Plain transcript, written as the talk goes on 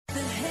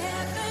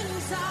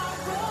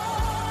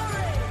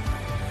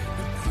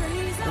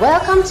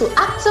Welcome to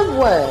Active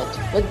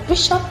Word with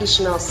Bishop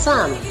Ishmael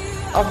Sam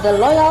of the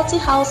Loyalty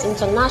House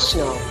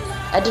International,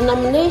 a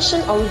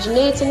denomination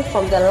originating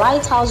from the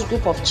Lighthouse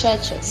Group of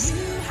Churches,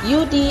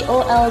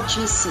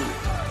 UDOLGC.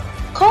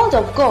 Called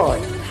of God,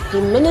 he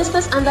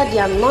ministers under the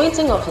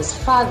anointing of his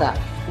father,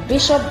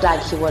 Bishop Dag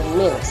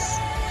Heward-Mills.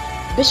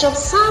 Bishop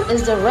Sam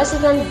is the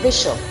resident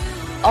bishop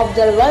of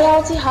the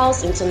Loyalty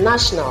House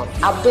International,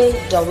 Abe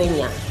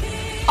Dawenya,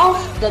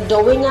 off the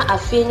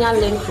Dawenya-Afenya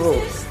Link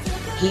Road.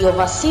 He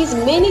oversees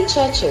many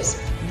churches,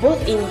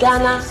 both in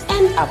Ghana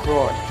and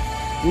abroad.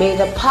 May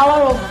the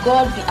power of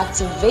God be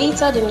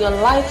activated in your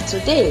life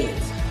today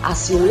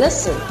as you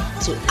listen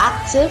to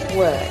Active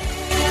Word.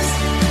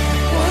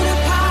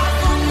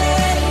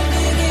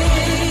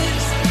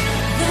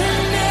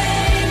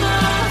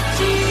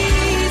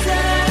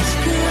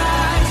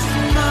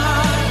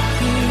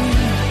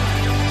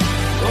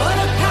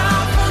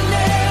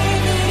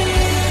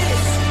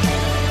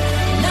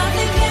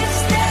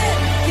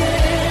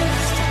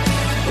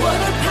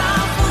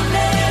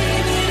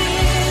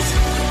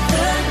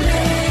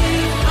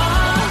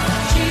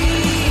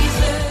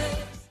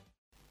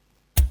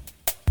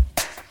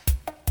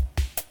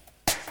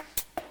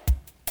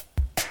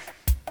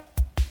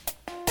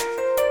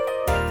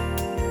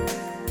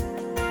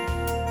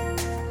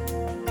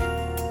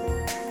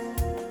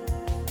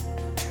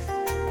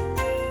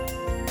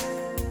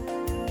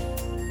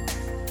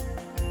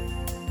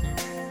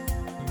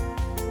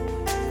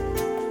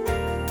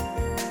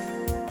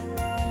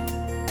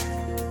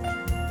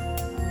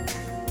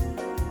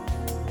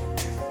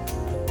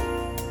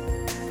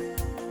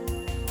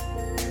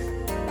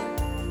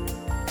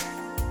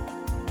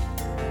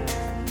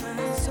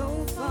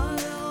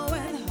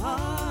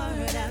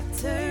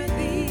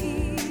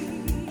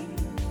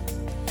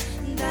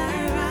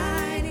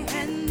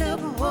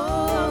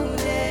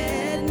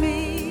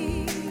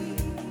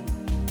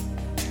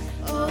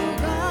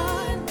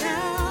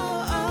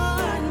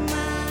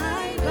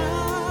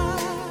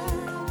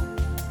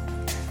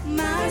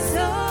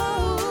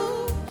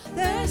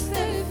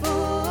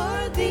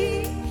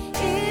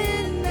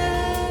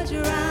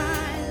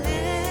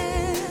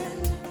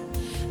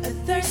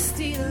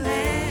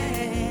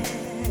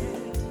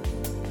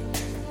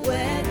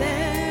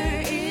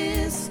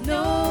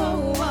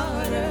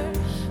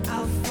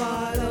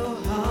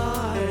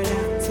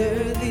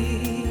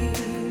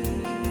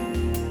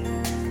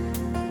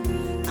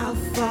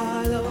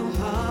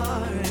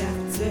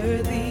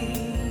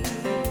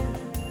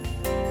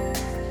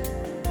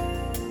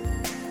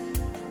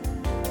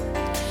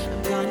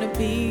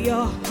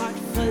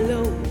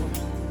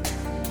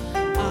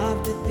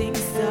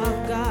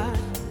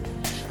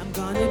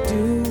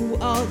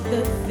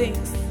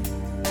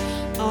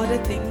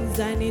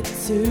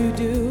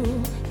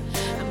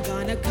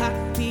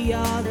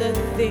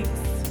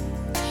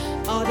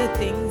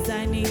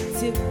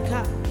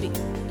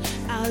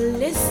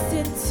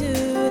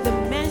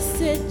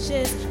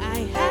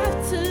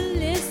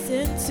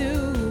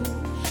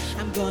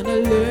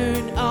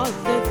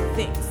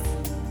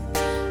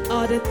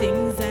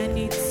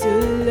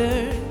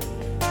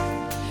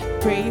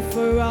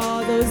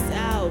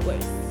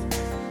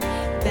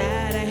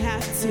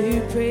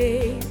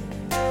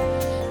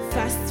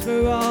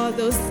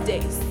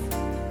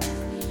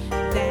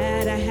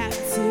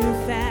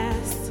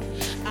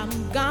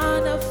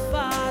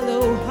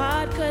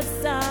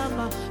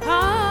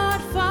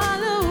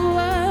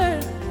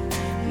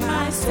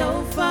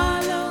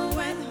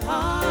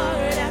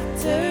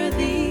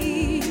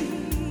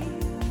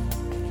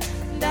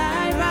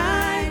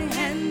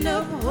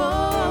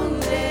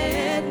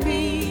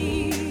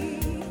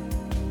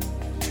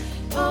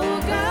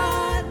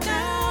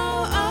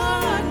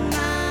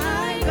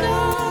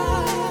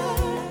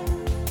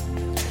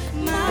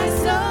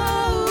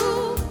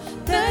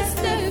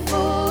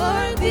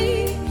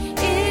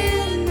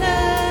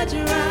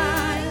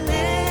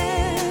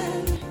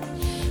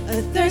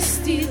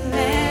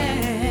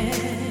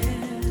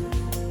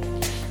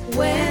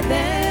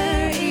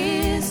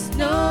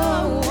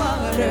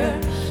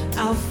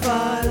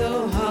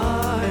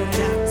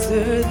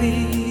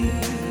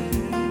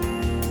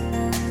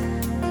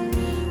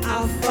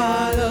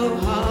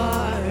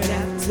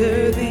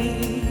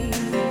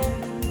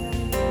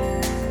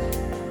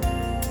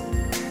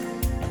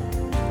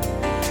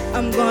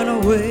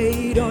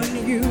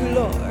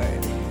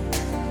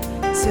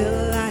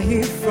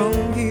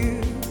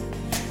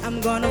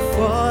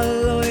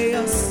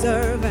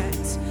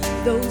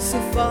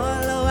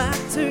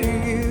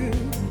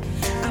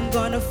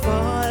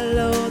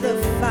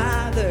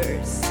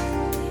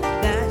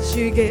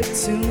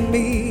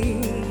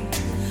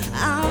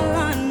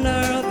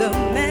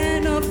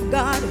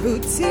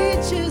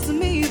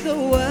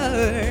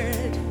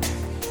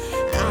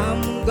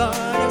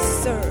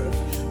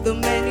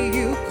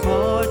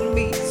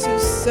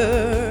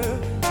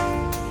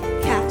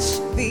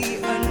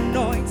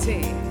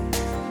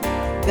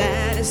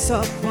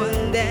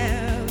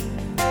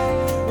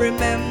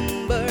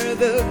 Remember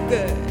the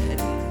good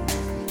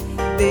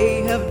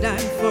they have done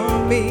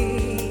for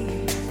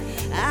me.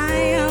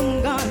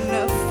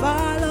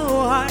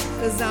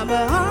 I'm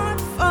a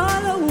hard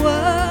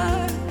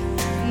follower.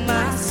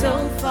 My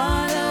soul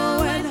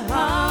following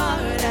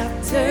hard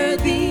after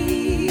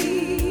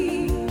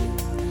thee.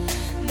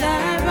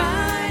 Thy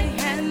right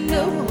hand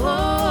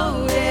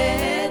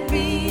upholdeth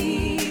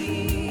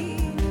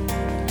me.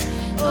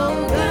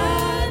 Oh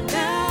God,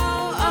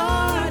 thou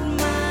art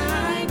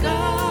my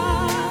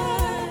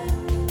God.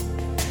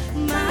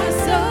 My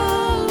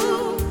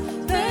soul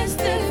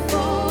thirsted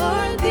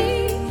for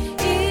thee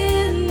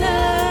in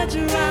the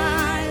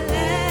dry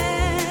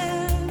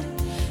land,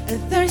 a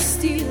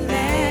thirsty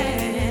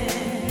land,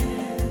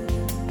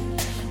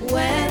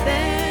 where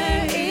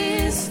there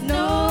is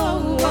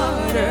no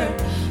water.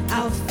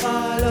 I'll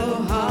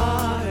follow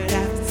hard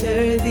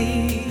after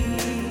thee.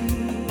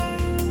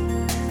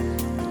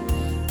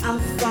 I'll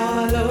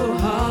follow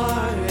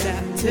hard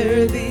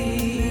after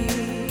thee.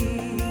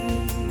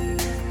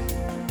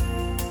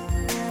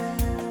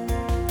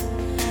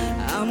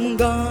 I'm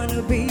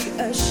gonna be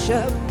a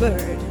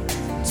shepherd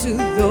to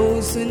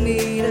those who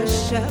need a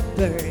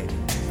shepherd.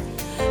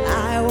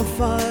 I will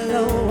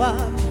follow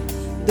up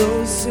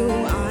those who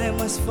I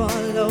must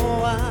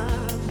follow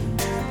up.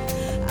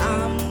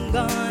 I'm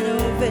gonna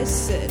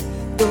visit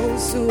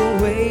those who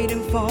are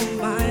waiting for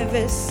my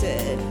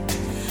visit.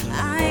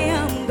 I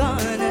am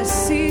gonna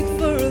seek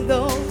for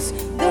those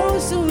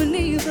who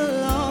need the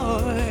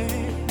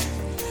Lord.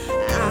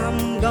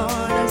 I'm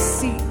gonna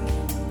seek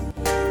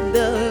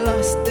the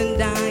lost and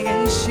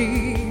dying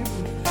sheep.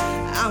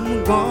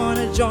 I'm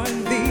gonna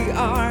join the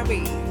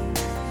army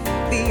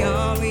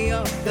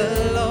of the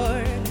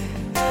Lord.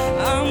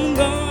 I'm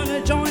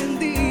gonna join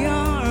the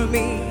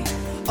army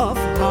of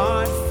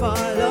hard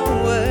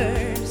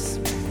followers.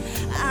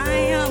 I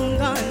am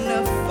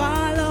gonna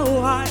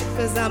follow hard,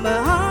 'cause I'm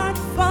a hard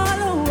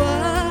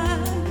follower.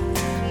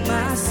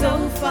 My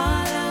soul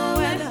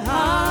following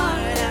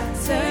hard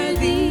after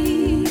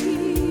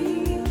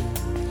thee.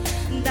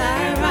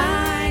 Thy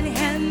right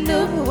hand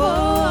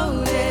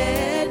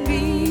upholdeth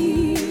me.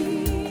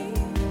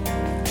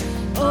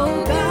 Oh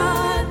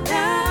God,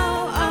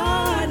 thou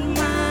art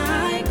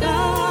my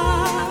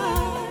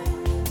God.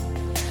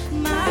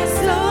 My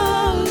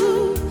soul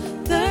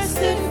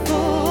thirsted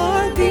for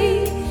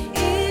thee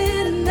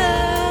in the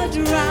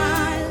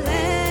dry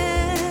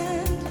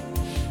land,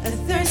 a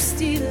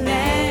thirsty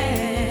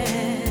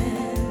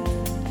land,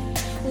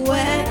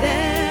 where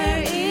there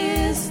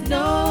is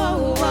no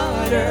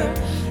water.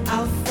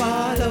 I'll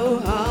follow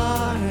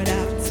hard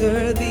after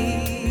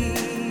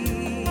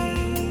thee.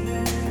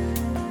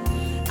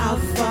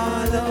 I'll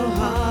follow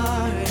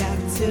hard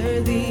after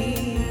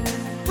thee.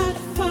 I'll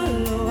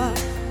follow up.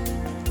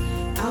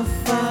 I'll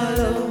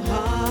follow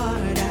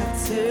hard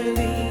after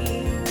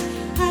thee.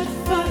 I'll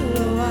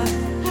follow up.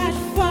 I'll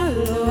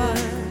follow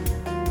up.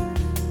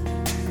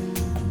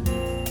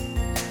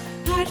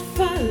 I'll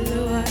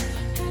follow up.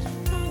 I'll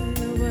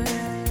follow up.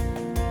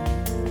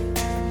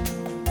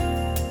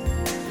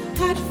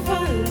 I'd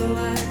follow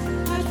her,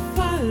 I'd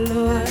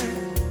follow her.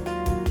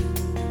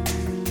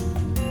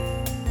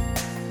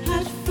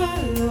 I'd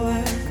follow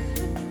her.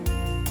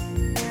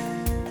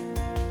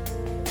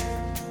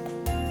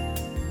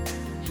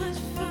 I'd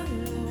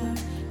follow her,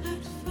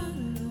 I'd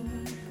follow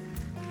her.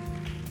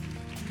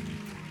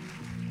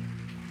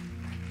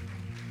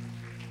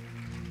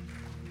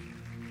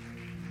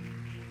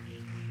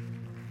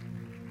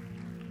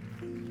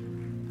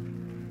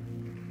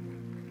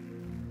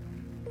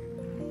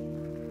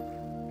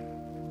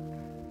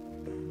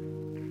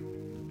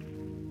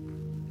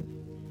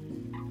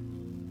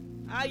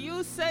 Are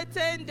you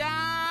sitting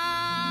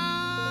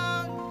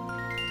down?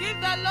 Give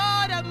the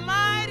Lord a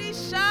mighty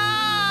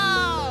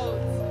shout.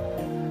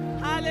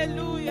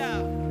 Hallelujah.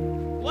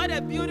 What a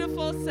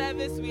beautiful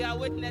service we are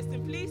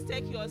witnessing. Please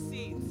take your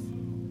seats.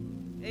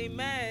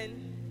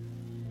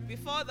 Amen.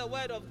 Before the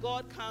word of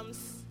God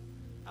comes,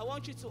 I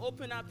want you to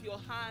open up your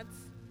hearts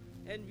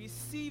and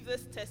receive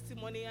this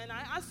testimony. And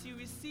as you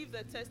receive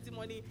the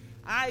testimony,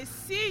 I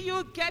see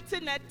you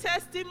getting a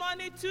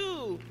testimony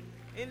too.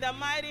 In the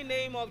mighty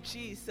name of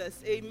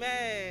Jesus,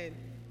 amen.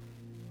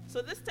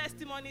 So this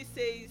testimony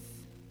says,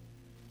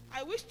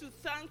 I wish to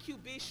thank you,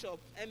 Bishop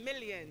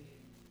Emilian.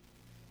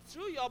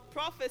 Through your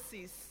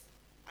prophecies,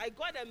 I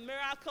got a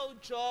miracle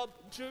job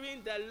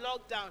during the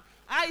lockdown.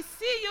 I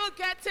see you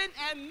getting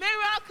a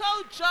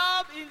miracle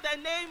job in the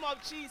name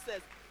of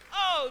Jesus.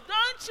 Oh,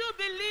 don't you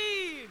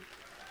believe?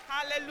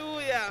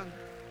 Hallelujah.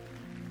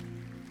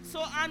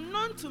 So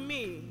unknown to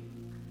me,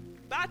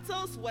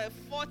 battles were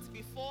fought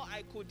before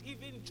I could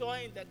even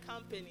join the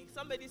company.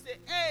 Somebody say,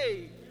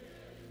 hey.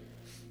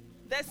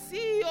 The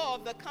CEO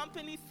of the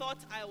company thought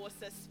I was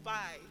a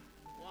spy.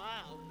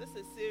 Wow, this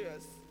is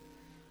serious.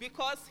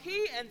 Because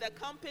he and the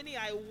company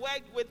I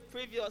worked with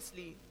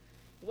previously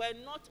were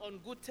not on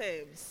good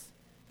terms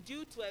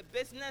due to a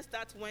business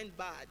that went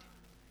bad.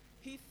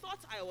 He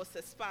thought I was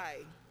a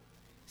spy,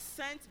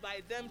 sent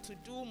by them to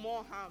do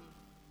more harm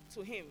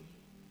to him.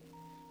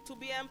 To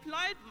be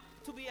employed,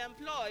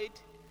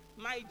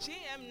 my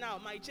GM now,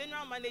 my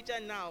general manager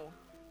now,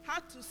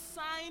 had to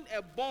sign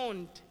a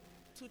bond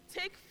to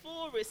take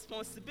full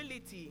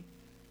responsibility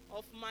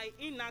of my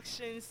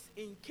inactions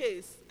in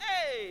case.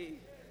 Hey!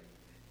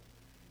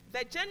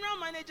 The general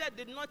manager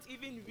did not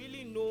even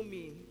really know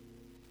me.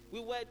 We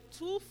were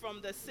two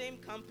from the same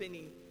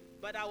company,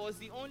 but I was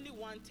the only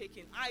one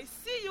taken. I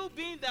see you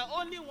being the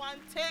only one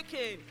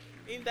taken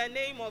in the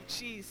name of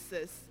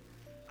Jesus.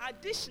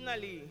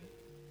 Additionally,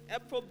 a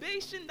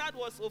probation that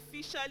was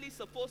officially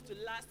supposed to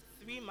last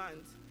 3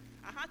 months,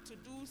 I had to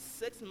do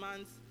 6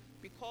 months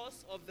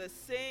because of the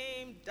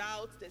same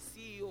doubt the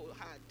CEO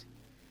had.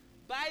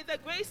 By the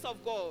grace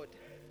of God,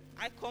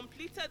 I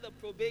completed the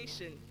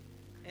probation,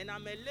 and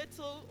I'm a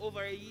little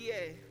over a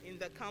year in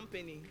the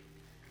company.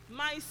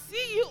 My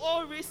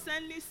CEO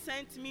recently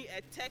sent me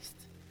a text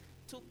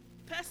to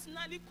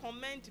personally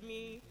commend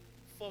me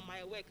for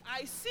my work.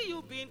 I see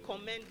you being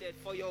commended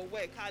for your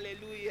work.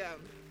 Hallelujah.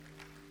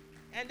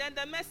 And then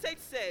the message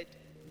said,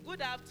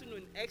 "Good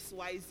afternoon,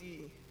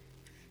 XYZ.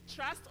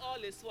 Trust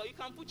all is well." You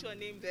can put your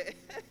name there.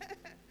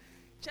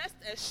 Just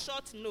a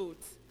short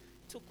note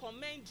to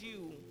commend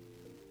you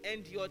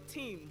and your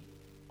team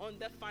on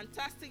the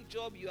fantastic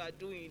job you are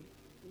doing.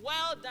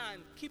 Well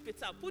done. Keep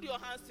it up. Put your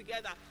hands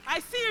together. I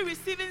see you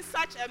receiving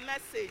such a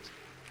message.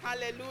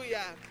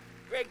 Hallelujah.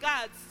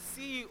 Regards,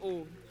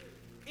 CEO.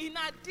 In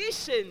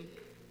addition,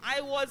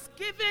 I was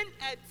given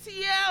a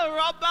tear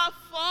rubber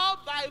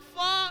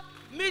 4x4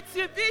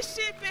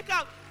 Mitsubishi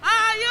pickup.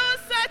 Are you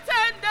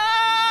certain?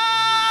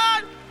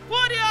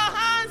 Put your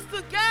hands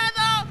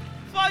together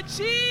for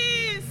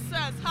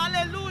Jesus.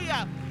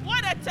 Hallelujah.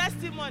 What a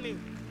testimony.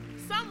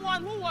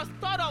 Someone who was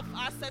thought of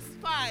as a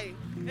spy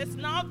is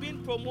now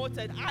being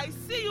promoted. I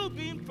see you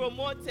being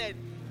promoted.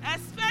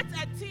 Expect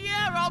a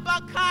tear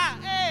rubber car.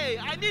 Hey,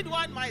 I need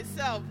one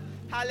myself.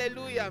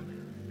 Hallelujah.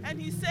 And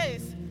he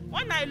says,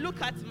 when I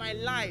look at my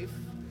life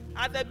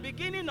at the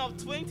beginning of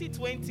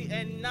 2020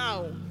 and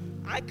now,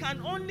 I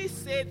can only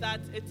say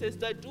that it is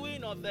the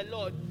doing of the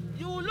Lord.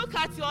 You will look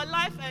at your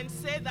life and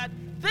say that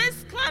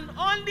this can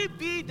only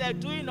be the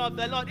doing of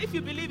the Lord. If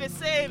you believe it,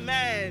 say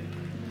amen.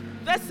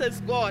 This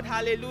is God.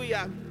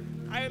 Hallelujah.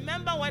 I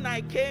remember when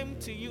I came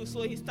to you,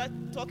 so he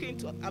started talking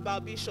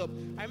about Bishop.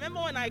 I remember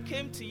when I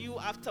came to you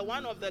after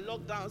one of the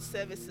lockdown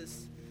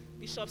services.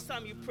 Bishop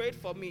Sam, you prayed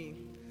for me.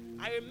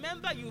 I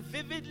remember you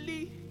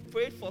vividly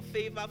prayed for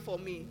favor for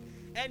me.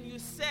 And you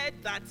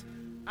said that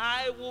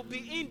I will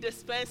be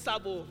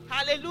indispensable.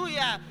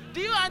 Hallelujah. Do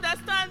you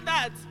understand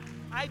that?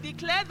 I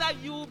declare that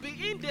you will be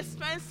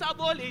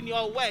indispensable in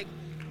your work.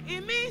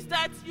 It means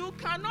that you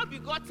cannot be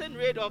gotten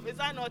rid of. Is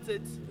that not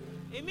it?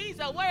 It means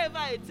that wherever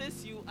it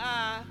is you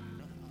are,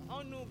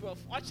 oh no, bro.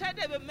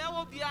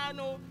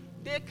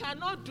 They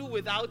cannot do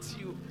without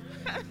you.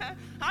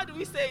 How do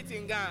we say it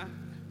in Ghana?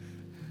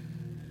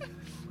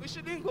 We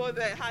shouldn't go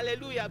there.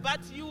 Hallelujah. But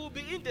you will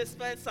be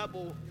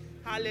indispensable.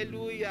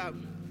 Hallelujah.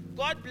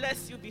 God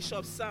bless you,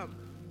 Bishop Sam.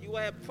 You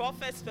are a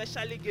prophet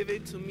specially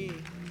given to me.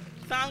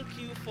 Thank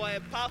you for a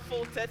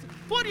powerful testimony.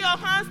 Put your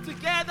hands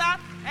together,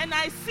 and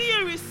I see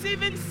you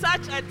receiving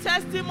such a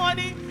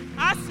testimony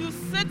as you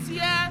sit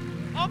here.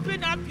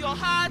 Open up your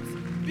heart,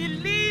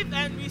 believe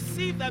and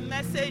receive the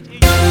message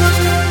in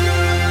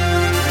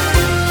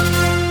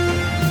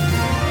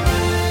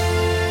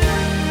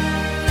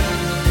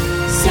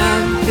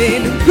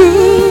Something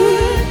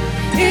good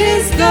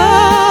is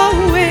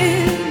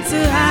going to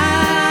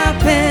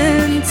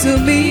happen to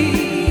me.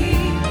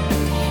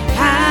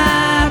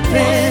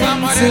 Happen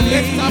Somebody to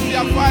lift up me.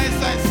 your voice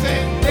and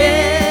sing.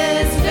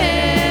 This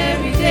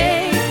very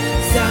day,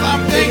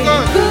 something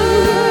good.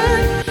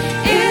 good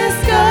is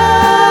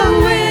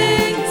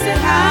going to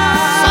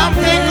happen.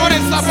 Something good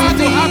is about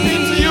to me. happen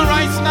to you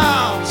right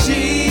now.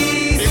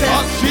 Jesus,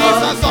 Because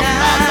Jesus of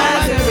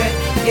Nazareth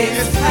is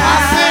is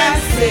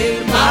passing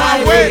my our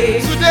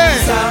way today.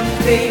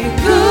 Something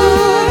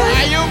good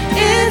Are you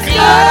is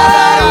glad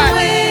about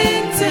it?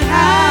 going to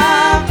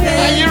happen.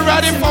 Are you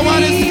ready for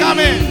what is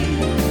coming?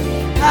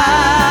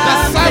 The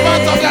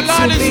servant of the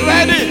Lord is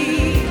ready.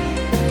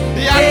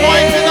 The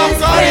anointing of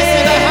God is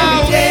in the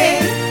house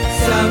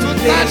to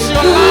touch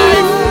your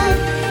life.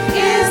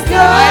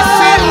 I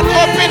see an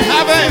open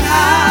heavens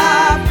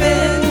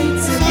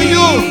to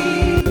you.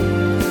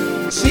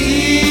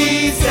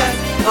 Jesus,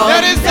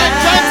 Ladies and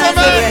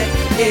gentlemen,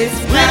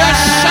 with a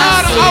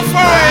shout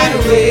offering,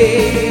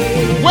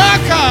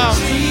 welcome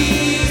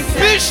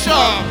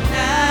Bishop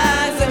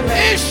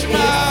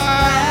Ishmael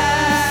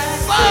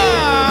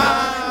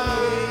Sam.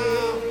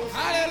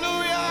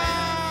 Hallelujah.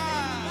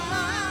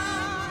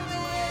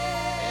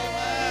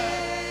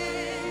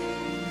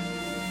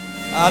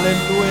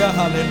 Hallelujah,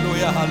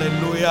 hallelujah,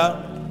 hallelujah.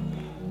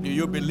 Do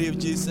you believe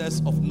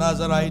Jesus of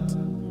Nazareth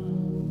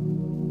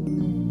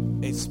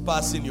is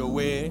passing your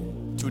way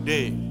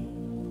today?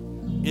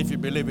 If you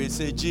believe it,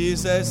 say,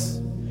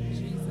 Jesus,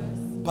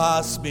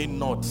 pass me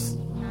not.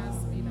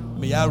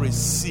 May I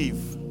receive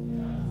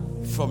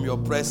from your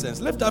presence.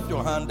 Lift up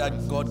your hand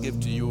that God gave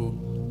to you.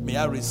 May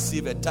I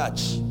receive a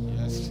touch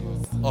Yes,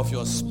 Lord. of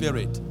your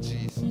spirit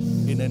Jesus.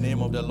 in the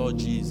name of the Lord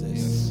Jesus.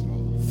 Yes,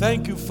 Lord.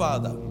 Thank you,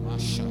 Father,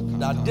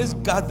 that this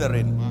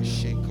gathering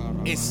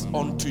is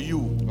unto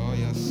you. Oh,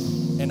 yes.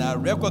 And I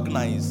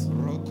recognize your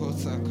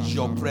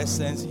Rokosaka.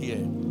 presence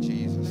here.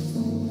 Jesus.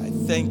 I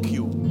thank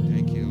you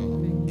Thank you,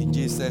 Lord. in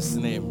Jesus'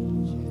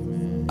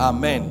 name.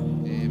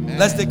 Amen. Amen.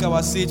 Let's take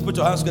our seats. Put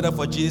your hands together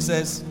for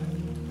Jesus.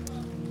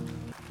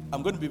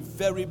 I'm going to be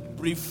very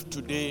brief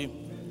today.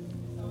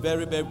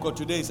 Very, very, because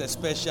today is a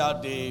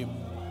special day.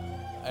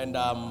 And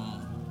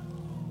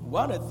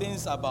one of the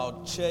things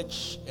about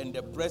church and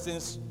the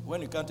presence,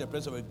 when you come to the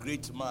presence of a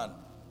great man,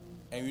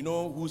 and you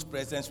know whose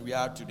presence we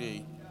are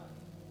today,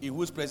 in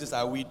whose presence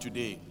are we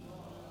today?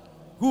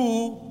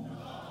 Who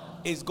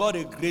is God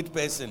a great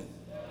person?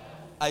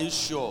 Are you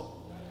sure?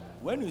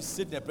 When you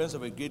sit in the presence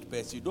of a great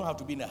person, you don't have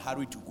to be in a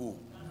hurry to go.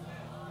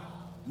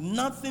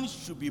 Nothing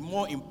should be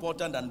more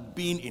important than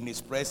being in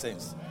his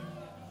presence.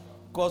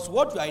 Because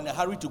what you are in a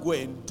hurry to go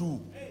and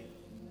do,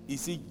 you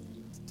see,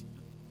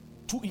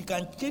 you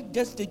can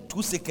just take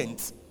 2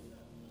 seconds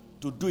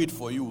to do it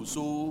for you.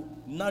 So,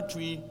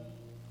 naturally,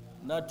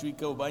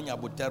 ubanya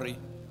botari.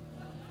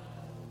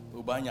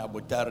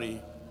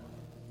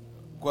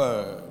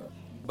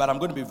 But I'm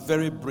going to be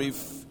very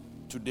brief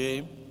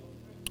today,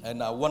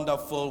 and a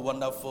wonderful,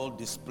 wonderful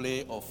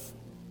display of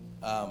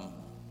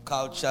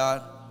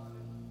culture,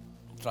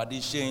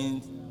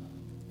 traditions,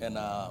 and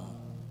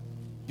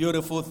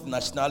beautiful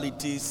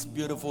nationalities,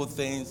 beautiful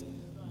things,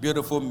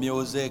 beautiful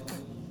music.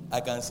 I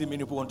can see many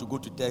people want to go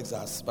to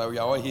Texas, but we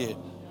are all here.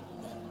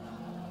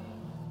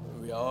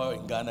 We are all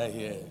in Ghana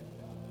here.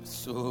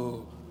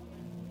 So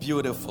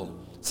beautiful.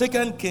 2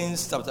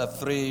 Kings chapter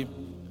 3,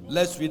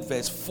 let's read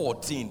verse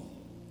 14.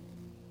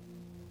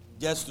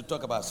 Just to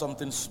talk about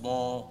something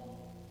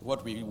small,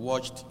 what we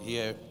watched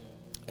here,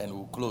 and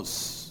we'll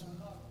close.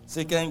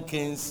 2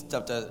 Kings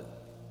chapter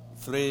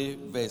 3,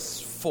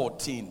 verse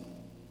 14.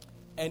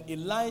 And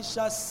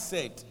Elisha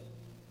said,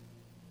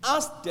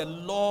 as the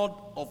Lord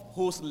of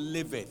hosts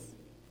liveth,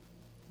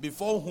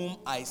 before whom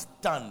I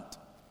stand,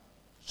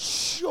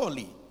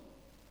 surely,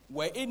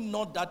 were it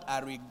not that I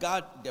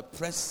regard the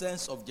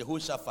presence of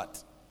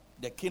Jehoshaphat,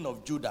 the king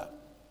of Judah,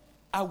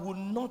 I would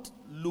not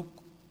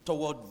look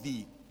toward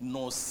thee,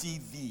 nor see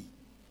thee.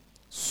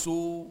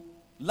 So,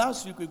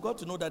 last week we got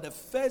to know that the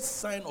first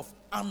sign of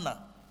honor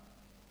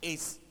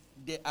is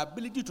the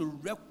ability to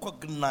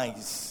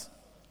recognize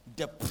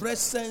the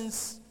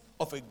presence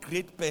of a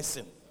great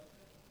person,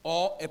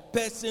 or a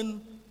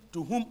person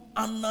to whom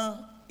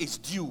honor is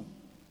due.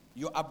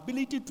 Your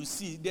ability to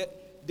see.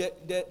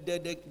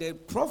 The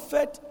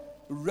prophet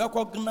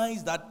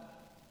recognized that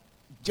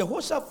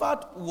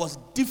Jehoshaphat was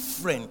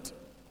different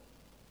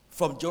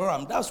from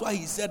Joram. That's why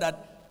he said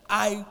that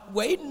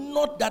were it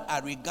not that I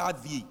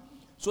regard thee.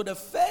 So the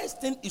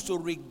first thing is to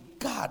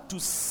regard, to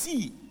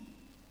see.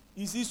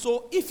 You see,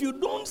 so if you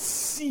don't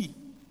see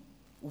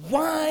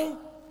why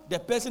the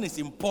person is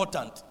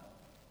important,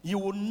 you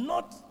will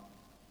not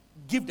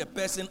give the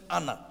person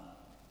honor.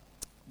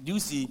 Do you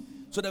see?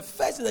 So the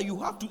first thing that you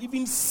have to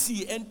even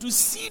see, and to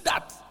see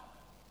that,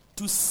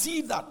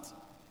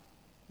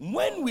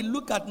 when we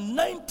look at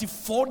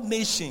 94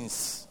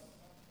 nations,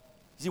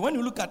 see, when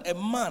you look at a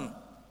man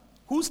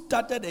who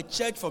started a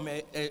church from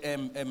a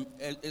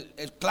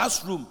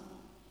classroom,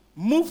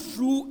 moved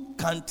through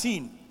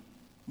canteen,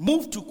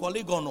 moved to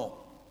Polygono,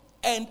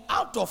 and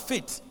out of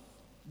it,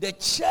 the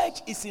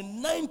church is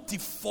in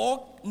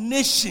 94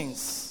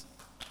 nations.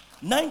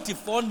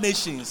 94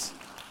 nations.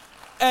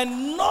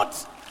 And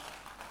not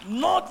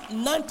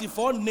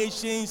 94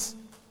 nations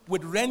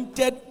with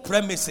rented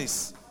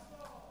premises.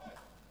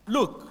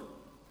 Look,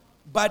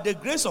 by the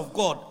grace of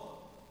God,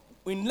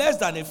 in less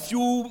than a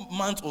few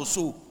months or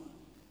so,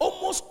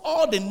 almost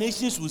all the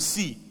nations we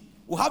see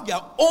will have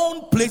their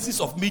own places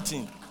of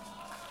meeting.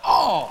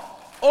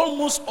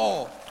 Almost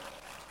all.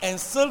 And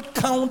still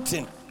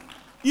counting.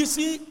 You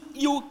see,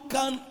 you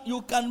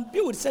can be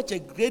with such a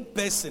great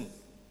person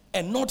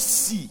and not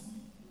see.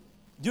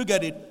 Do you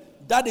get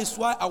it? That is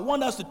why I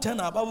want us to turn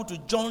our Bible to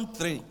John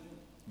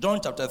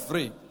chapter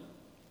 3.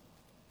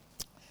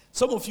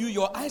 Some of you,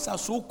 your eyes are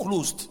so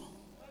closed.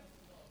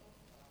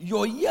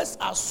 Your ears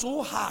are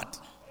so hard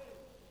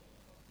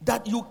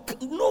that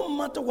no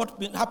matter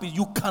what happens,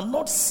 you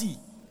cannot see.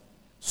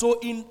 So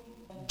in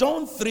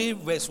John 3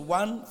 verse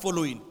 1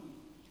 following,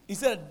 he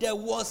said, there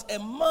was a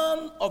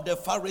man of the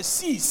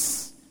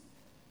Pharisees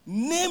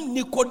named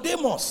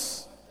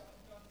Nicodemus,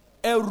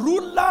 a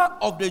ruler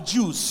of the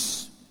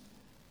Jews.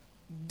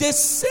 The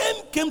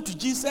same came to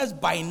Jesus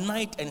by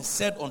night and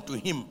said unto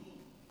him,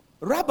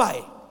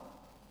 Rabbi,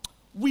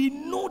 we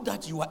know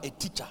that you are a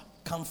teacher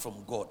come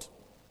from God.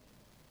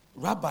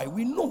 Rabbi,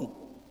 we know.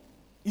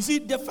 You see,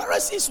 the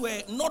Pharisees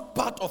were not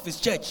part of his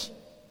church.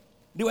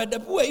 They were the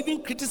people who were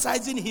even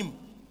criticizing him.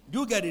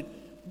 Do you get it?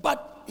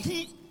 But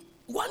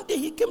one day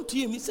he came to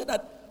him, he said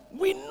that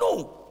we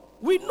know,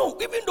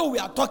 even though we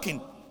are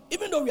talking,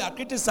 even though we are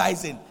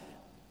criticizing,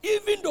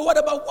 even though what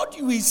about what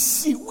you will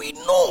see, we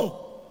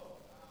know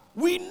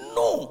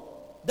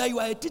that you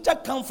are a teacher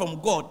come from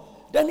God.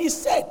 Then he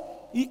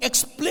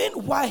explained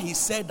why he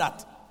said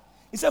that.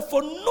 He said,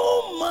 for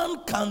no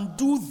man can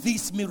do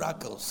these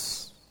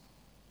miracles.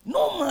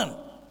 No man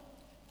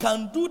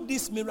can do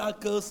these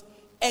miracles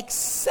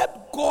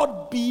except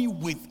God be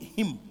with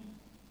him.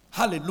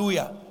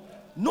 Hallelujah.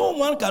 No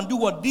one can do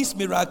what these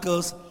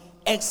miracles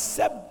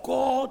except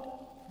God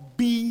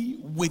be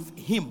with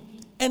him.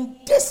 And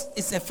this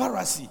is a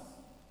Pharisee.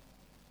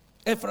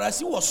 A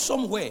Pharisee was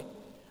somewhere.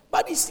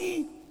 But you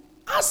see,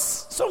 as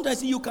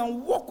sometimes you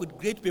can walk with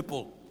great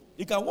people.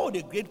 You can walk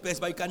with a great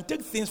person, but you can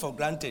take things for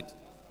granted.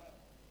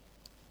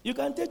 You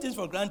can take things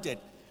for granted.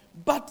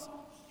 But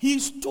he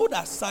stood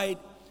aside.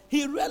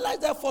 He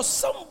realized that for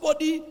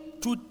somebody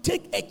to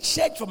take a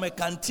church from a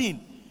canteen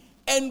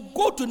and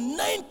go to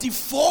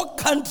 94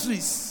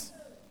 countries.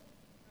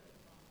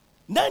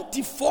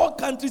 94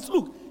 countries.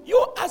 Look,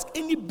 you ask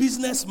any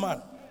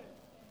businessman.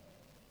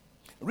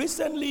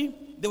 Recently,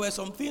 there were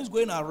some things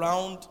going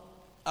around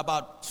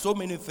about so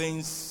many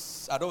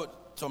things.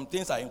 Some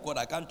things are in court,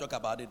 I can't talk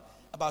about it.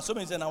 About so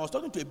many things, and I was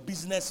talking to a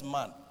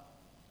businessman.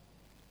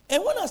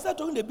 And when I started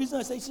talking to the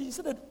business, he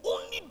said that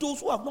only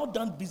those who have not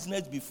done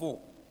business before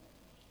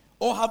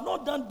or have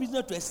not done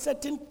business to a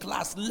certain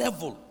class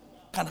level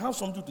can have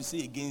something to say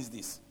against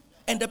this.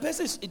 And the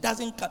person, it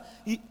doesn't,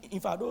 in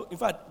fact,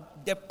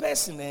 the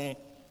person,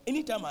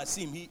 anytime I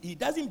see him, he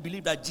doesn't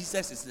believe that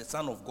Jesus is the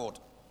Son of God.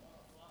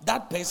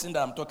 That person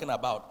that I'm talking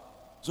about.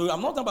 So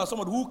I'm not talking about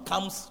someone who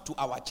comes to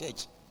our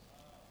church.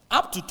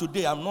 Up to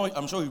today,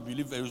 I'm sure you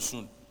believe very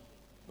soon.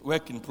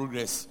 Work in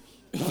progress.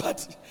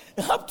 But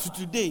up to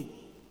today,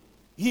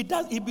 he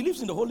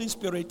believes in the Holy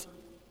Spirit.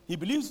 He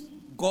believes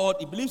God.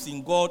 He believes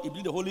in God. He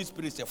believes the Holy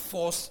Spirit is a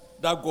force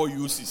that God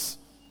uses.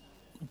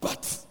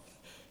 But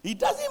he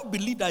doesn't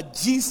believe that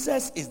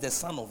Jesus is the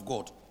Son of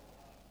God.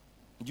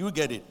 Do you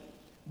get it?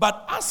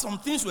 But as some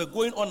things were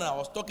going on and I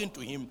was talking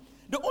to him,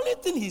 the only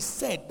thing he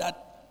said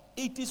that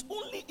it is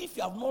only if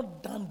you have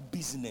not done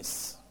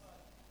business.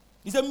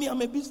 He said, me,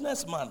 I'm a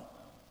businessman.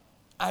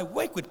 I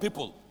work with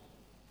people.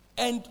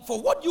 And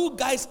for what you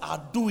guys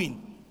are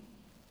doing,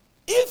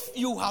 if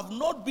you have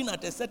not been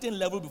at a certain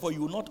level before,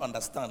 you will not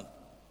understand.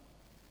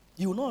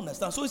 You will not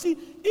understand. So you see,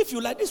 if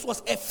you like, this was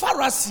a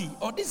Pharisee,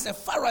 or this is a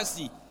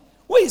Pharisee,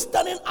 who is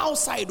standing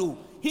outside,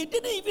 he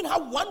didn't even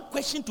have one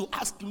question to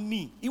ask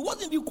me. He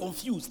wasn't even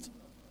confused.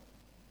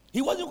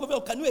 He wasn't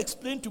confused. Can you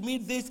explain to me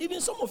this? Even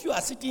some of you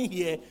are sitting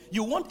here,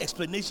 you want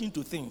explanation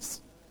to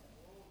things.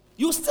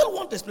 You still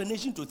want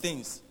explanation to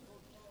things.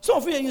 Some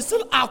of you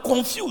still are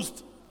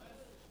confused.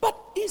 But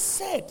he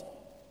said,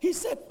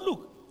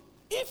 look,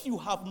 if you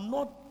have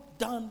not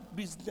done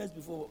business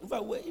before, in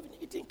fact, we're even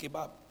eating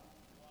kebab.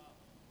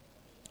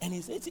 And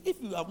he said,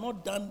 if you have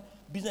not done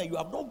business, you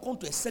have not gone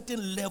to a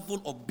certain level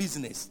of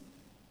business,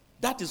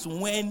 that is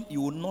when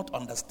you will not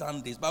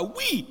understand this. But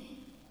we,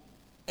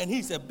 and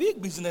he's a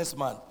big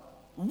businessman,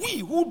 we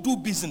who do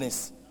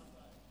business,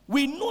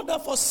 we know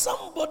that for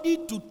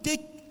somebody to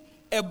take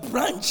a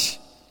branch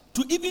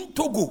to even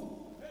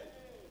Togo,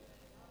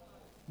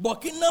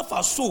 Burkina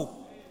Faso,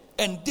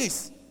 and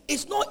this,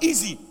 it's not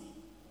easy.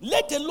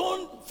 Let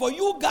alone for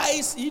you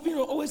guys, even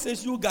always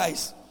says you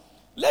guys,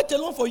 let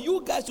alone for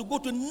you guys to go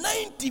to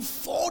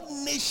 94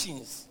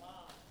 nations.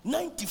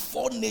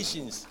 94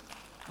 nations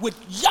with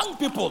young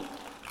people.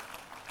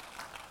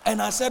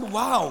 And I said,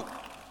 wow.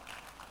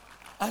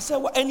 I said,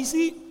 well, and you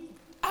see,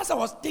 as I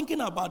was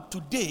thinking about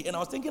today, and I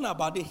was thinking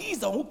about it, he's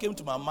the one who came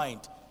to my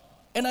mind.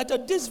 And I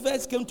thought this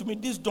verse came to me,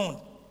 this dawn.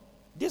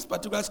 This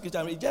particular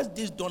scripture, it's just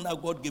this dawn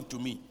that God gave to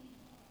me.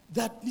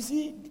 That, you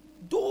see,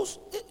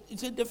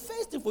 the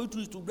first thing for you to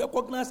do is to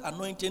recognize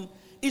anointing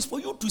is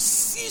for you to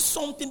see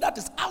something that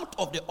is out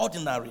of the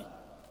ordinary.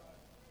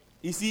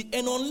 You see,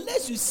 and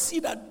unless you see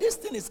that this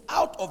thing is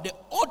out of the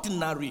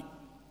ordinary,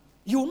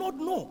 you will not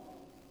know.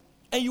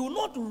 And you will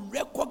not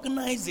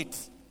recognize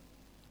it.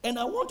 And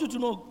I want you to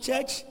know,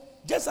 church,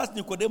 just as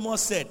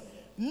Nicodemus said,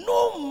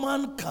 no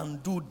man can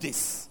do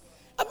this.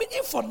 I mean,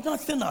 if for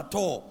nothing at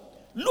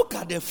all, look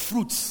at the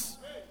fruits.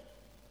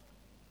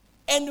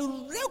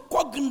 And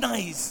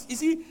recognize. You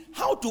see,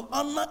 how to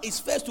honor is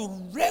first to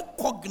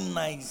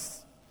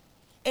recognize.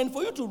 And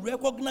for you to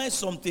recognize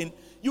something,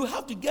 you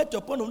have to get to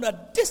a point of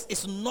that this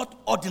is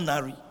not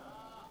ordinary.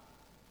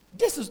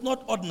 This is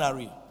not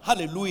ordinary.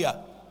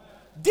 Hallelujah.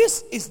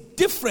 This is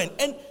different.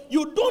 And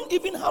you don't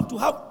even have to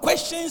have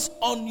questions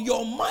on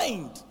your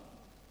mind.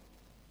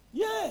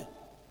 Yeah.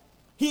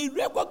 He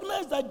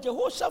recognized that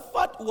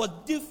Jehoshaphat was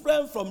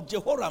different from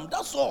Jehoram.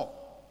 That's all.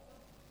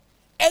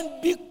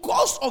 And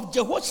because of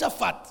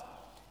Jehoshaphat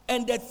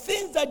and the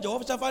things that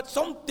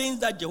some things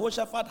that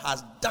Jehoshaphat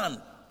has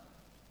done,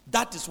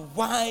 that is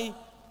why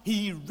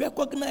he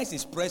recognized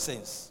his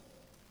presence.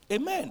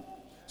 Amen.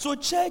 So,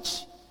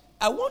 church,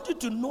 I want you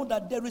to know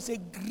that there is a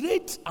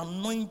great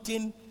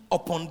anointing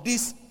upon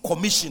this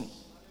commission.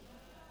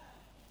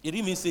 You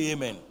didn't even say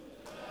amen.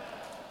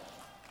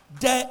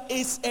 There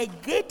is a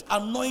great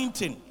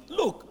anointing.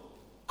 Look,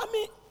 I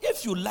mean,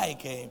 if you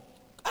like,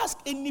 ask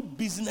any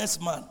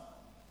businessman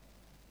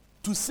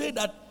to say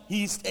that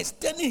he is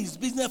extending his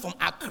business from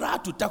Accra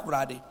to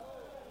Takoradi.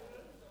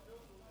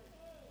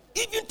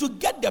 Even to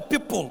get the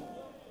people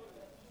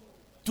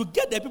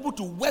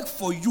to work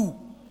for you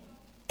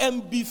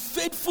and be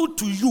faithful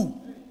to you.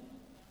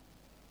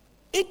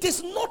 It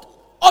is not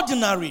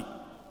ordinary.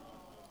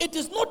 It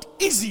is not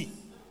easy.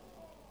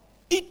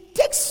 It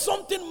takes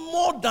something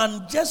more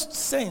than just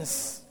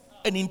sense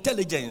and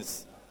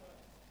intelligence.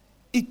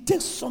 It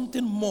takes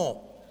something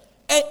more.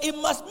 And it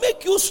must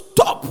make you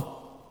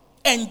stop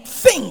and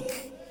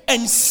think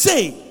and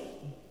say,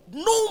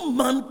 no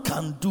man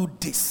can do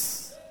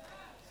this.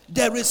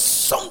 There is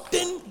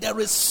something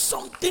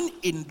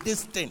in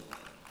this thing.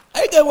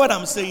 I get what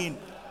I'm saying.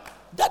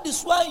 That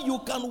is why you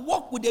can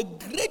walk with a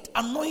great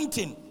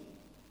anointing.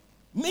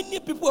 Many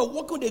people are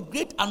walking with a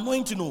great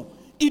anointing.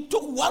 It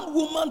took one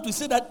woman to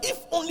say that if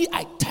only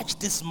I touch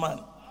this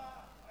man.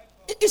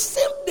 It is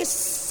the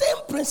same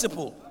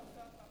principle.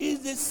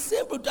 It's the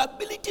same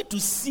ability to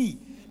see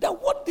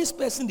that what this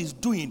person is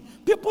doing,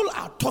 people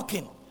are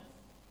talking.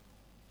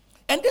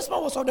 And this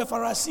man was of the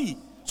Pharisee.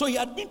 So he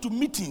had been to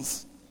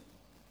meetings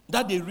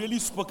that they really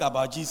spoke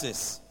about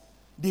Jesus.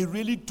 They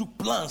really took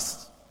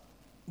plans.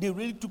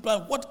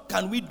 What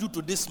can we do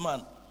to this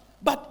man?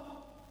 But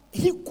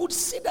he could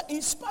see that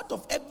in spite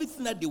of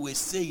everything that they were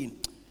saying,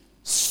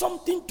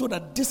 something told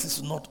that this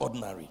is not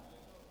ordinary.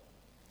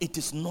 It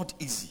is not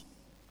easy.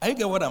 Are you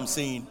get what I'm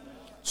saying?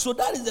 So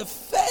that is the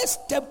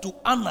first step to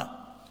Anna,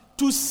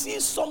 to see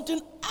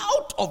something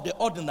out of the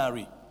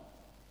ordinary.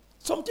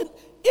 Something,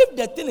 if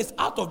the thing is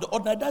out of the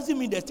ordinary, doesn't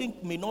mean the thing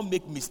may not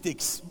make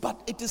mistakes, but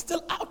it is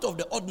still out of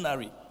the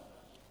ordinary.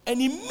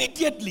 And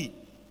immediately,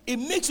 it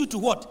makes you to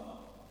what?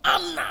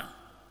 Honor.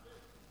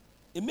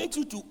 It makes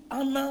you to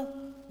honor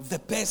the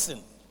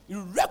person.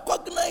 You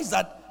recognize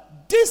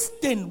that this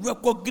thing,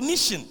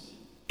 recognition,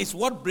 is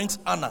what brings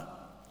honor.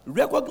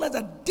 Recognize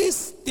that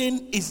this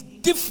thing is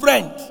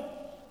different.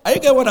 Are you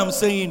get what I'm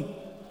saying?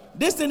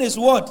 This thing is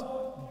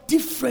what?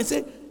 Different.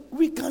 Say,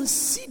 we can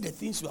see the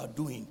things you are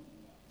doing.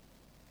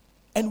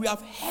 And we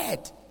have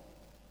heard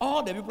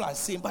all the people are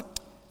saying, but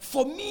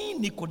for me,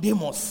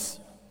 Nicodemus,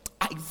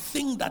 I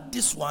think that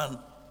this one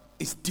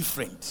is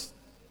different.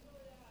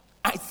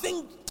 I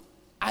think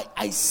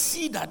I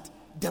see that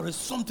there is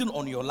something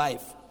on your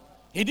life.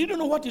 He didn't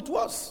know what it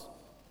was.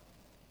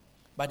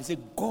 But he said,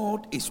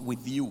 God is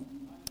with you.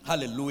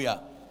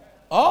 Hallelujah.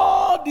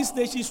 All these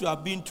nations you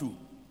have been to,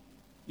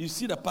 you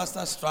see the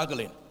pastor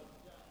struggling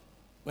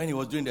when he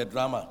was doing the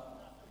drama.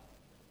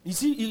 You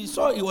see,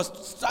 he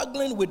was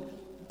struggling with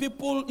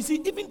people. You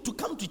see, even to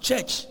come to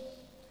church,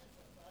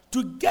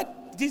 to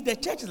get this, the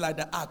church is like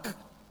the ark.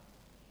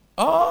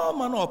 All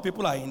manner of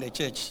people are in the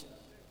church.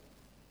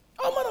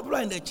 All manner of people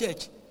are in the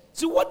church.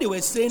 See, what they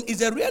were saying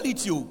is a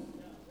reality.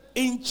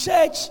 In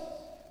church,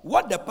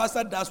 what the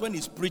pastor does when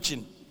he's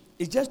preaching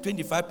is just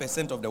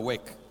 25% of the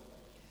work.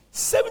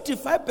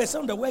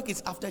 75% of the work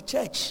is after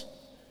church.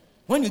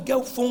 When you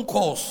get phone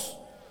calls,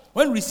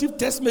 when you receive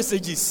text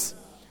messages,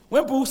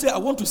 when people say, I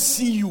want to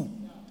see you,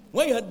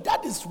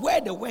 that is where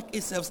the work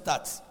itself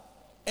starts.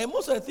 And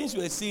most of the things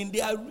you are seeing,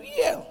 they are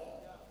real.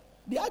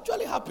 They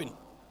actually happen.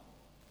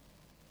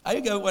 Are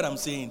you getting what I'm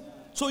saying?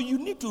 So you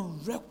need to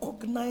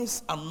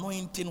recognize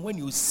anointing when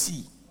you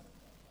see.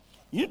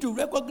 You need to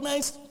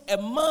recognize a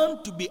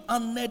man to be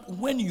honored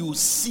when you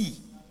see.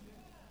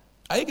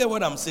 Are you getting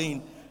what I'm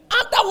saying?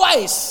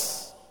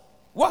 Otherwise,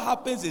 what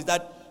happens is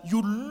that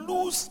you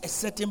lose a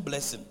certain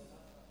blessing.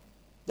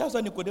 That's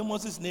why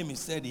Nicodemus' name is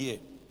said here.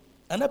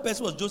 Another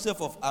person was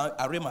Joseph of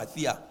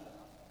Arimathea.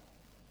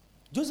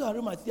 Joseph of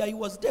Arimathea, he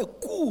was there,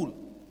 cool.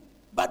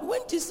 But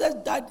when Jesus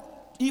died,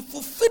 he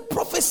fulfilled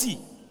prophecy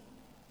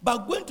by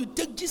going to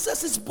take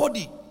Jesus'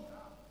 body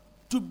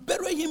to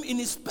bury him in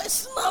his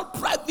personal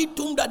private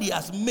tomb that he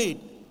has made.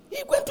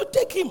 He went to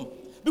take him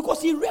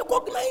because he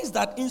recognized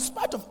that in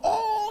spite of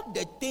all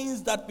the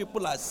things that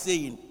people are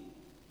saying,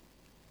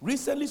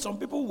 recently some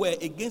people were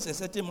against a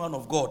certain man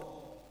of God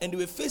and they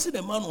were facing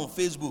a man on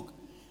Facebook.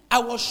 I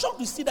was shocked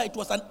to see that it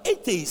was an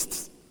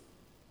atheist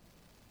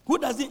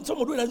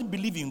someone who doesn't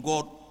believe in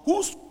God,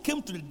 who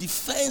came to the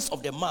defense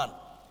of the man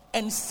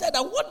and said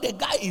that what the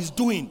guy is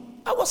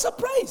doing. I was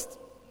surprised.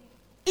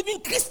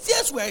 Even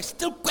Christians were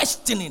still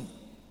questioning.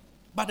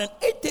 But an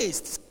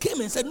atheist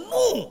came and said,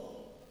 no,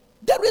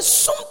 there is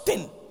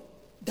something.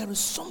 There is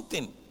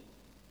something.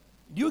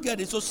 Do you get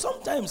it? So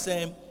sometimes,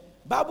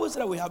 Bible says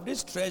that we have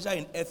this treasure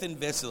in earthen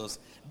vessels.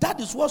 That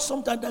is what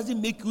sometimes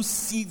doesn't make you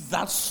see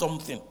that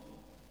something.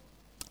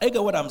 I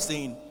get what I'm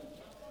saying.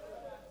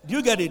 Do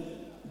you get it?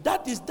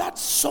 That is that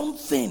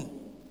something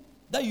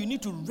that you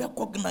need to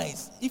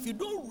recognize. If you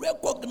don't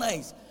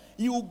recognize,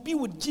 you will be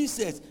with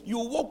Jesus, you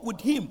will walk with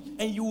him,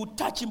 and you will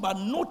touch him, but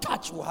no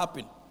touch will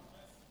happen.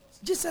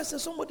 Jesus said,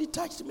 somebody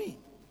touched me.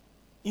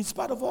 In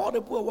spite of all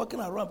the people walking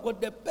around,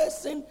 but the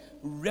person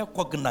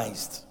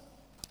recognized.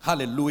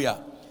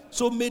 Hallelujah.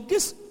 So may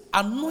this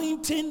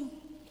anointing,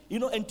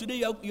 and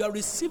today you are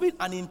receiving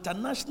an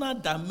international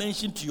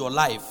dimension to your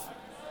life.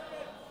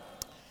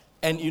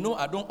 And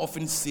I don't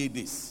often say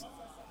this.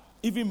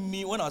 Even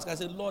me, when I was going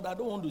to say, Lord, I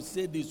don't want to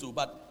say this,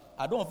 but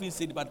I don't often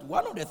say it. But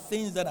one of the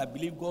things that I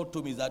believe God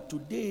told me is that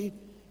today,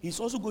 he's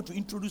also going to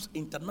introduce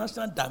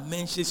international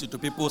dimensions into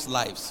people's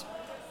lives.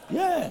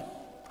 Yeah.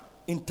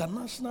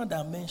 International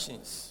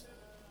dimensions.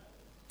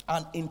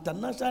 An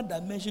international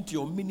dimension to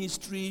your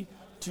ministry,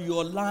 to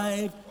your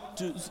life,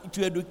 to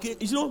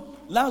educate. You know,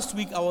 last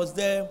week I was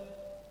there.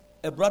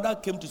 A brother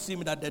came to see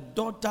me that the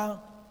daughter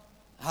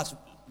has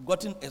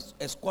gotten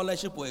a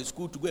scholarship or a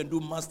school to go and do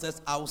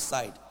masters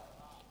outside.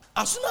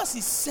 As soon as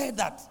he said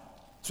that,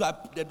 so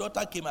the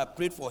daughter came, I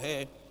prayed for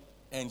her,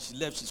 and she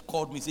left. She's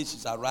called me, said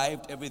she's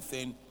arrived,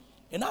 everything.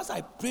 And as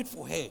I prayed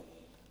for her,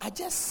 I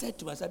just said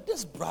to her, I said,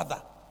 this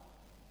brother,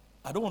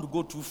 I don't want to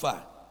go too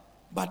far,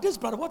 but this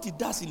brother, what he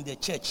does in the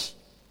church,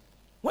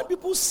 when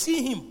people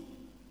see him,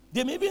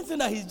 they may even think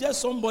that he's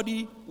just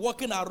somebody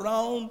walking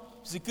around,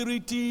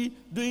 security,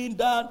 doing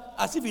that,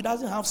 as if he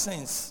doesn't have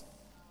sense.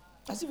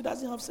 As if he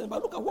doesn't have sense.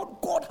 But look at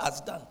what God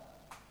has done.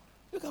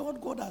 Look at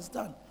what God has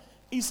done.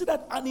 You see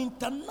that an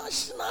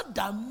international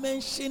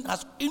dimension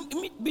has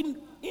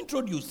been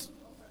introduced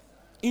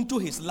into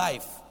his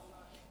life.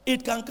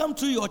 It can come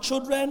through your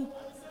children,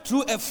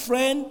 through a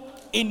friend,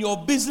 in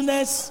your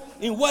business,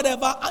 in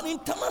whatever. An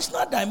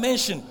international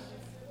dimension.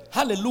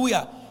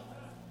 Hallelujah.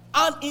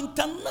 An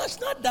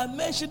international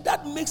dimension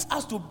that makes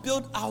us to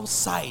build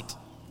outside.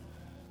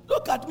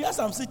 Look at me as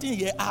I'm sitting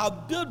here. I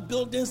have built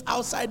buildings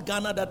outside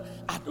Ghana that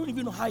I don't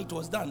even know how it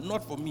was done.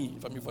 Not for me,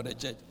 for the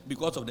church.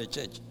 Because of the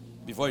church.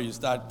 Before you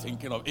start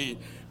thinking of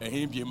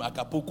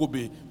Acapulco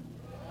Bay.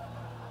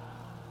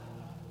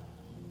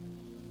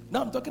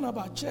 Now I'm talking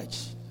about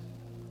church.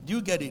 Do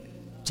you get it?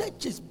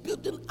 Church is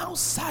building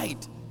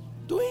outside.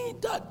 Doing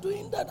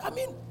that. I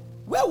mean,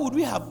 where would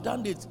we have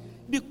done it?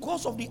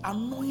 Because of the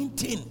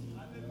anointing.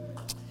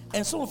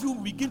 And some of you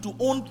begin to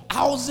own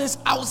houses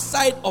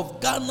outside of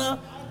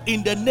Ghana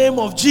in the name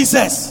of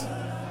Jesus.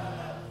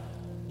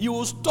 You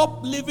will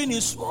stop living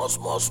in small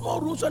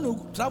rooms when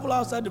you travel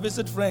outside to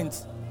visit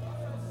friends.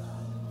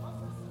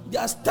 They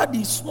are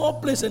studying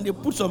small place and they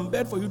put some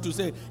bed for you to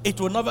say,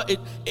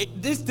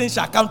 this thing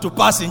shall come to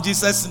pass in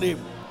Jesus' name.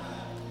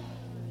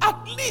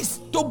 At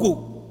least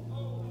Togo,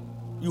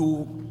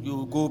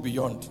 you go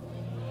beyond.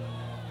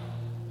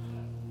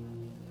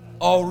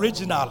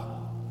 Original.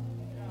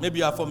 Maybe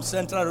you are from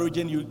Central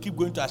region, you keep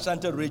going to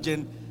Ashanti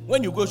region.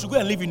 When you should go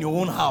and live in your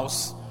own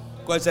house.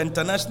 Because it's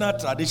International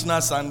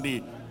Traditional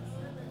Sunday.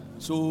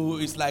 So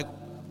it's like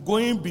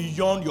going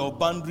beyond your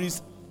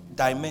boundaries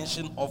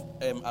dimension of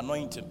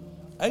anointing.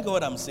 I get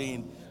what I'm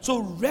saying. So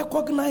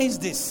recognize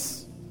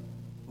this.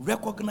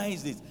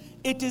 Recognize this.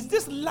 It is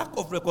this lack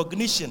of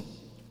recognition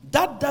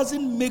that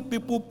doesn't make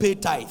people pay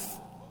tithe.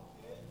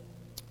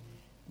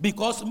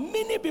 Because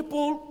many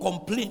people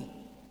complain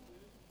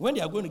when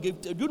they are going to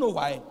give. Do you know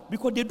why?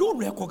 Because they don't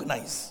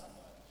recognize.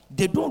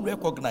 They don't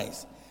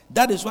recognize.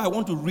 That is why I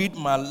want to read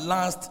my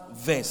last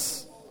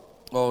verse.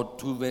 Or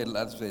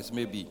last verse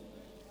maybe.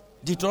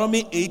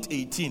 Deuteronomy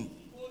 8:18.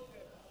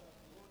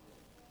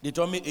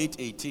 Deuteronomy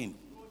 8:18.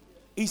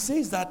 It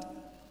says that,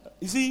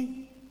 you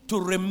see,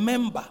 to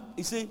remember.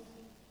 It says,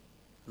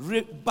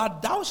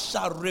 but thou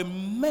shalt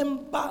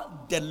remember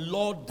the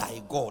Lord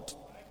thy God.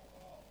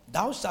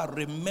 Thou shalt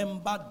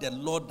remember the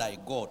Lord thy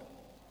God.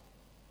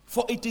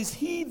 For it is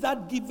he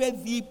that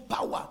giveth thee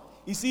power.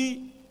 You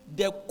see,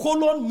 the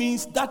colon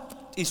means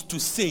that is to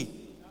say,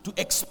 to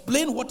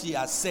explain what he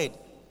has said,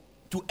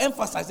 to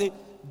emphasize, say,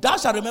 thou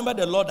shalt remember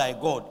the Lord thy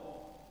God.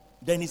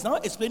 Then he's now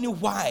explaining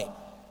why.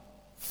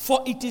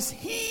 For it is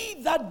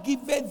he that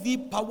giveth thee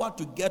power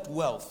to get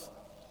wealth,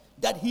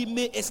 that he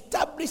may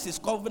establish his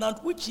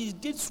covenant, which he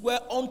did swear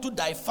unto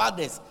thy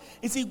fathers.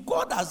 You see,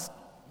 God has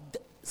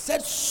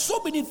said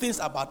so many things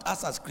about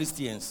us as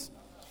Christians.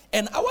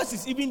 And ours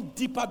is even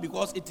deeper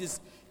because it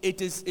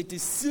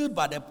is sealed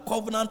by the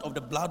covenant of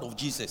the blood of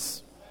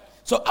Jesus.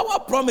 So our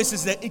promise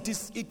is that it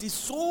is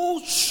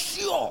so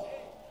sure.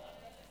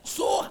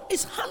 So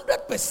it's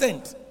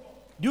 100%.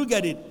 Do you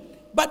get it?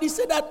 But he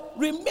said that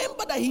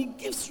remember that he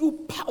gives you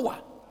power.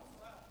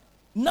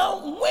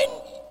 Now when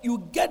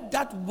you get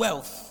that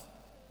wealth,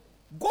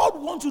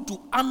 God wants you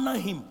to honor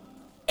him.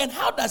 And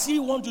how does he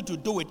want you to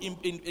do it?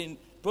 In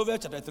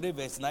Proverbs chapter 3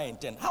 verse 9 and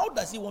 10. How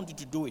does he want you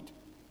to do it?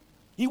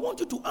 He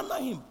wants you to honor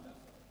him.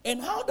 And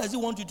how does he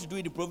want you to do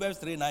it in Proverbs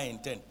 3, 9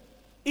 and 10?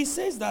 He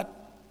says that,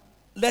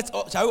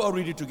 shall we all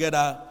read it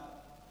together?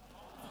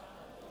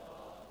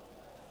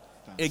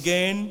 Thanks.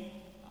 Again.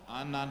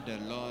 Honor the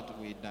Lord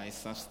with thy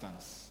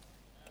substance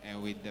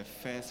and with the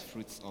first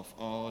fruits of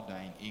all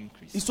thine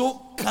increase.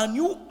 So, can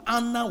you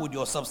honor with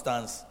your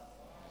substance?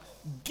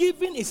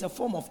 Giving is a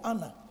form of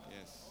honor.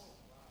 Yes.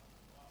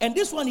 And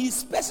this one, he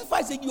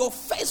specifies that your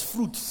first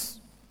fruits,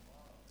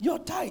 your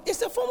tithe,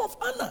 is a form of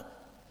honor.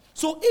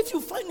 So if you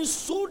find it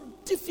so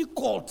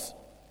difficult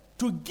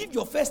to give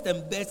your first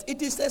and best,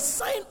 it is a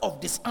sign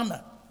of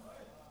dishonor.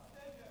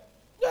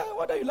 Yeah,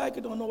 whether you like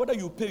it or not, whether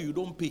you pay, you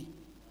don't pay.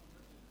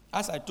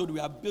 As I told you, we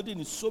are building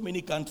in so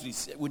many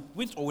countries,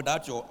 with or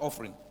without your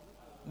offering,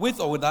 with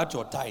or without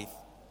your tithe.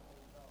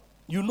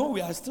 You know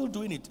we are still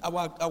doing it.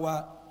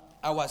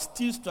 Our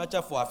steel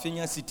structure for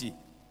Afenia City.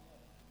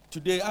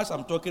 Today, as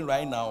I'm talking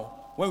right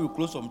now, when we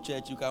close some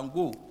church, you can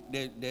go.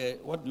 The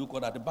what do you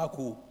call that? The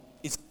backhoe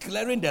is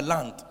clearing the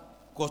land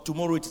because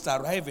tomorrow it is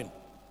arriving.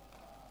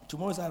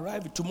 Tomorrow is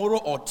arriving. Tomorrow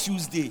or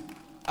Tuesday,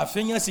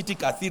 Afenia City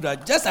Cathedral,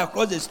 just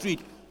across the street,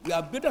 We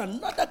are building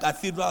another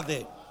cathedral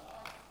there.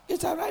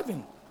 It's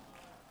arriving.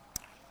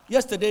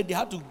 Yesterday, they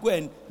had to go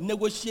and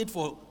negotiate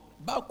for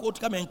Barcode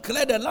to come and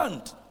clear the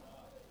land.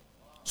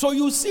 So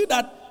you see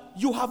that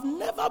you have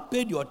never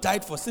paid your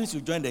tithe since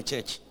you joined the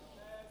church.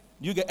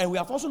 And we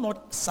have also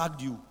not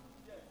sacked you.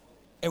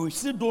 And we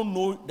still don't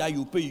know that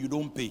you pay, you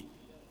don't pay.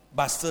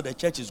 But still the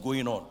church is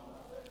going on.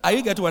 Are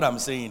you getting what I'm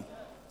saying?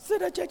 Still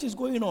the church is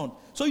going on.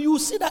 So you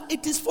see that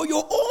it is for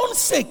your own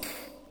sake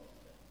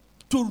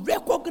to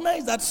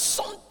recognize that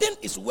something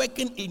is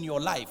working in your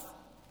life.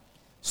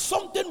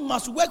 Something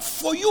must work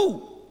for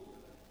you.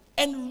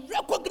 And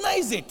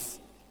recognize it.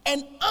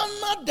 And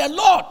honor the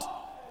Lord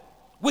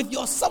with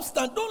your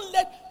substance. Don't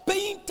let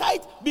paying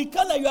tithe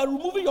become like you are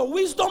removing your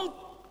wisdom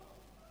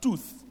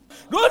tooth.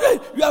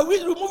 Don't you are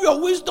removing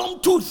your wisdom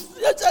tooth.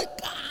 It's like,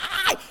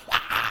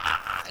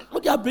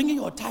 look, you are bringing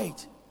your tithe.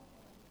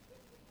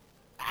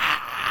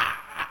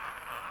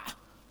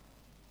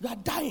 You are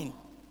dying.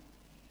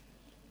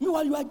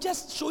 Meanwhile, you are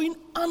just showing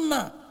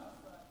honor.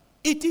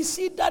 It is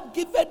He that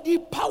giveth thee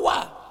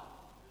power.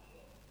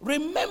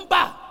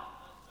 Remember.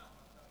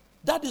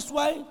 That is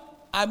why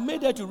I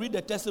made her to read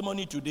the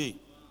testimony today.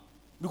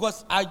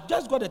 Because I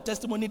just got a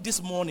testimony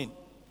this morning.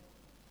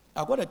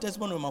 I got a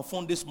testimony on my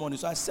phone this morning.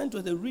 So I sent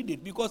her to read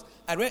it because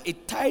I read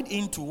it tied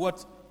into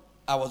what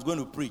I was going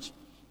to preach.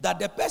 That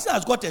the person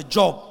has got a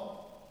job,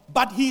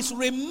 but he's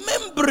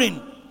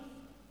remembering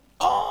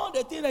all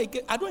the things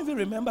I don't even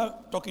remember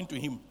talking to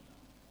him.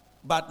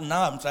 But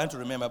now I'm trying to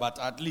remember. But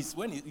at least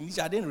when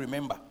initially I didn't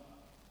remember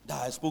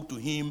that I spoke to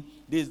him,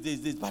 this.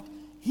 But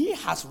he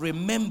has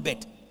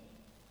remembered.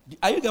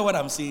 Are you getting what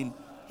I'm saying?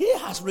 He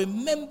has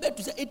remembered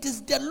to say, it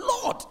is the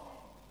Lord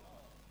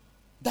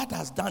that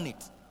has done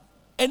it.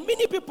 And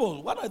many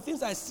people, one of the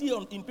things I see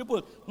in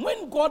people,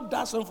 when God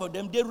does something for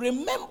them, they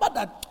remember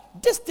that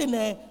this thing,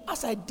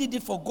 as I did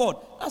it for God,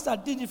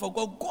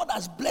 God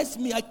has blessed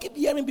me. I keep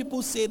hearing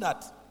people say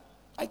that.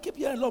 I keep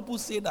hearing a lot of people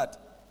say that.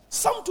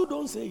 Some too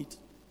don't say it.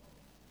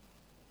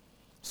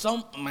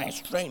 Some, my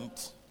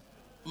strength,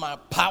 my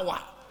power,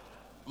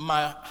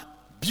 my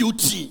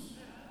beauty,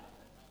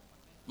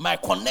 my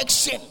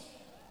connection.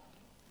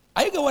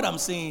 Are you getting what I'm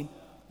saying?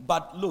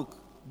 But look,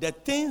 the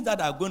things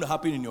that are going to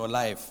happen in your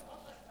life,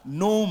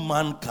 no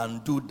man can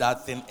do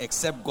that thing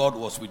except God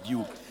was with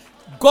you.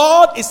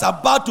 God is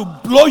about to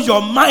blow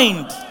your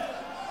mind.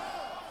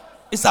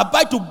 It's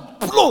about to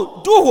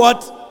blow. Do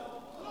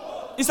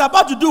what? It's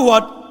about to do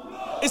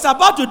what? It's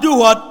about to do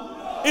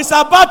what? It's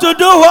about to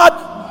do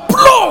what?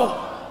 Blow.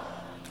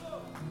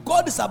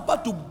 God is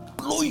about to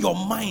blow your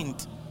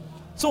mind.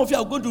 Some of you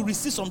are going to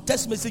receive some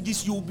text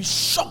messages. You will be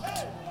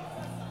shocked.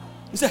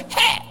 You say,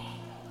 hey,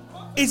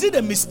 is it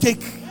a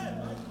mistake?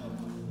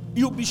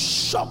 You'll be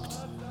shocked.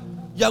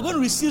 You are going to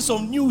receive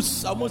some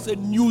news. I won't say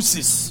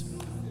newses.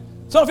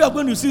 Some of you are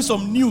going to receive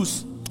some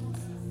news.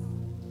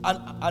 And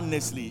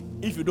honestly,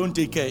 if you don't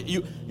take care,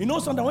 you know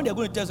sometimes when they're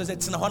going to tell us,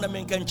 it's not 100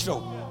 men can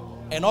show.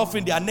 And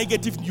often they are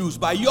negative news,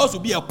 but yours will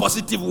be a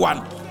positive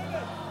one.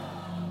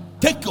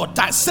 Take your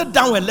time. Sit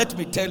down and let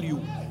me tell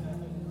you.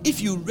 If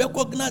you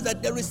recognize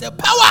that there is a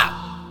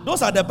power,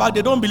 those at the back,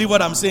 they don't believe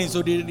what I'm saying.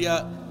 So they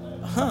are,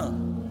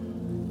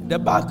 the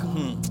back,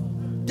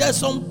 there's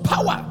some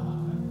power.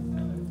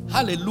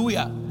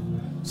 Hallelujah.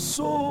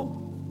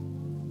 So,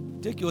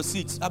 take your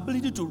seats.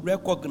 Ability to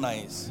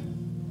recognize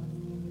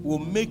will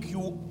make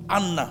you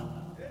honor.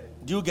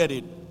 Do you get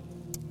it?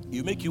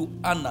 You make you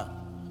honor.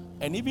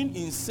 And even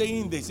in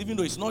saying this, even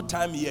though it's not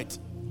time yet,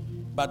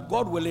 but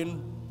God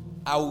willing,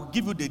 I will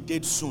give you the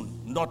date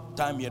soon. Not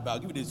time yet, but I'll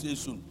give you the date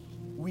soon.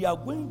 We are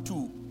going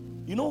to,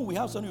 we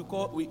have something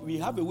we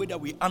have a way that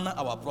we honor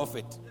our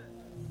prophet.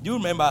 Do you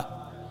remember?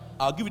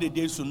 I'll give you the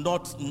date soon.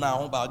 Not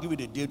now, but I'll give you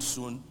the date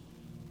soon.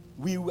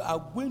 We are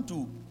going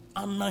to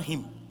honor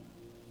him.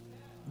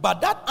 But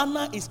that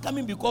honor is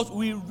coming because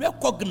we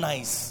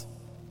recognize.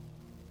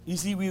 You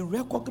see, we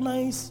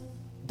recognize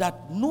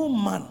that no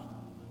man,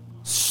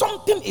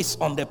 something is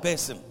on the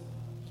person.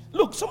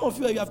 Look, some of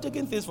you have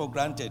taken things for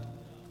granted.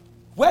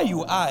 Where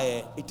you are,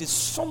 it is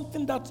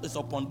something that is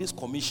upon this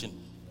commission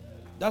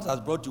that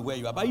has brought you where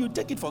you are. But you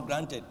take it for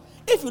granted.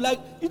 If you like,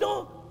 I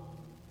don't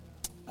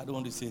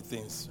want to say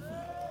things.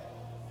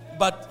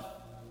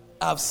 But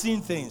I've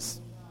seen things.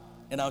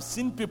 And I've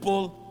seen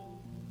people,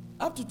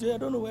 up to today, I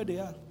don't know where they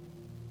are.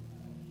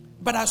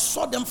 But I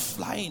saw them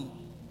flying.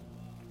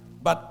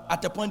 But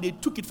at a point, they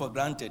took it for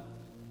granted.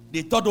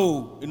 They thought,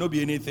 it not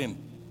be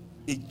anything.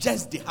 It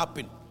just did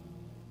happen.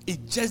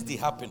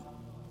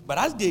 But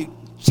as they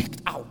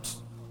checked out,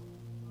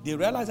 they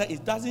realized that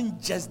it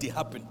doesn't just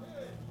happen.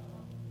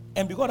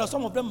 And because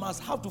some of them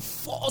must have to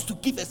force to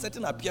give a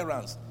certain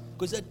appearance.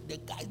 Because the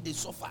guys, they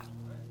suffer.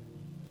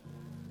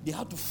 They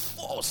have to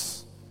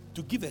force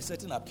to give a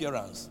certain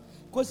appearance.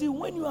 Because see,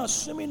 when you are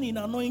swimming in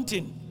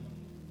anointing,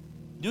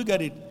 do you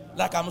get it?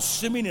 Like I'm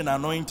swimming in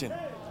anointing.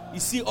 You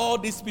see all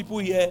these people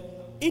here.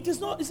 It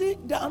is not, you see,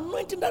 the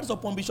anointing that is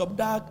upon Bishop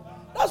Dag,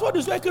 that's what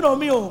is working on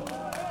me.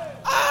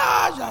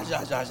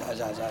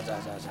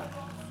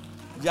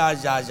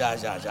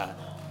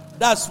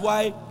 That's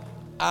why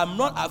I'm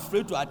not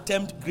afraid to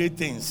attempt great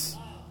things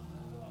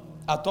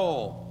at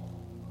all.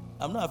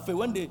 I'm not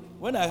afraid.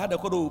 When I had a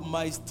call,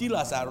 my steel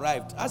has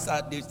arrived.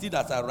 The steel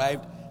has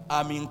arrived,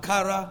 I'm in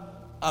Kara,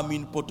 I'm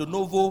in Porto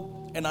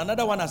Novo, and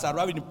another one has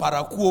arrived in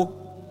Paracuo.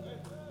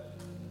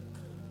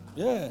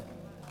 Yeah.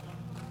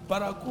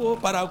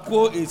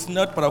 Paracuo is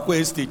not Paracuo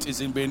Estate,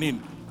 it's in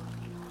Benin.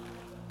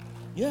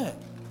 Yeah.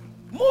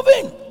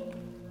 Moving.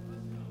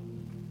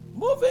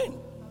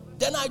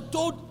 Then I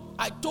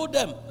told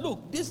them,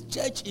 look, this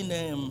church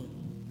in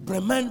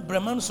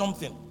Bremen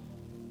something.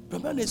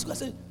 Bremen is, I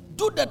said,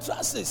 do the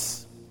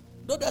trusses.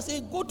 Don't I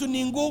say, go to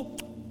Ningo,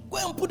 go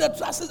and put the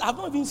trusses. I've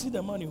not even seen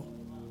the money.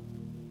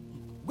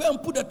 Go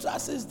and put the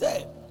trusses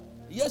there.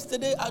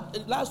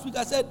 Last week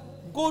I said,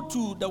 go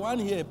to the one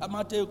here,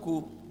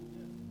 Amateko.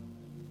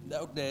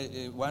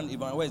 The one,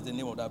 where is the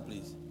name of that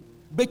place?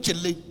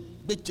 Bechele.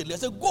 I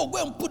said, go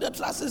and put the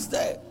trusses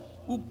there.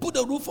 We'll put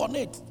the roof on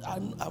it.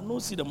 I've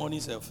not seen the money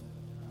itself.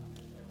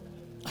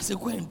 I said,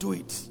 go and do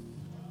it.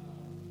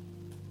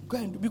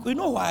 Because you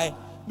know why?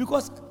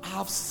 Because I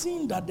have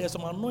seen that there's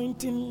some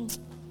anointing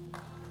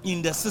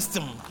in the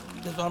system.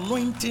 There's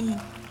anointing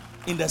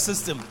in the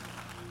system.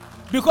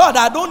 Because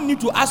I don't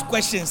need to ask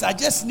questions. I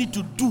just need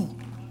to do.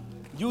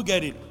 You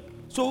get it?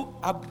 So,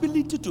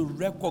 ability to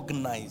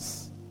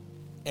recognize.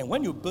 And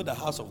when you build a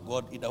house of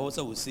God, it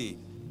also will say,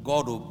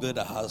 God will build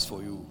a house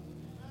for you.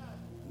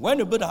 When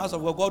you build a house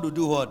of God, God will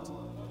do what?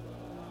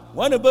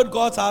 When you build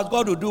God's house,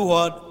 God will do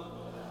what?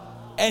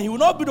 And He will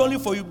not build only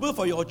for you, build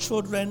for your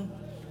children,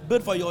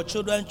 build for your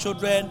children.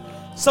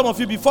 Some of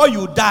you, before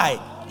you die,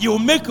 you will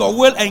make your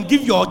will and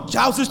give your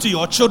houses to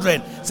your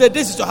children. Say,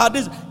 this is your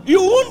house.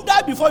 You won't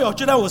die before your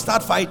children will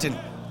start fighting.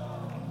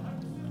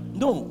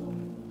 No.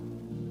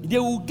 They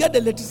will get the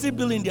electricity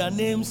bill in their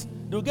names.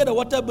 They will get the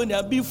water bill in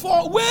their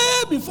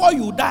way before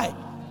you die.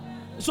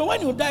 So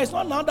when you die, it's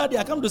not now that they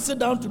are come to sit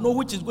down to know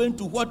which is going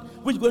to what.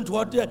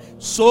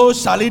 So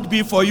shall it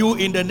be for you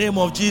in the name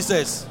of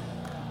Jesus.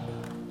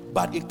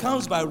 But it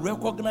comes by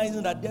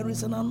recognizing that there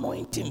is an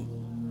anointing.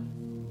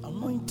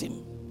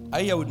 Are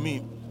you here with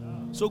me?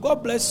 So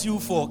God bless you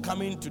for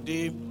coming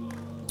today.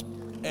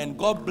 And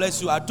God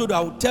bless you. I told you, I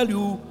will tell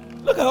you,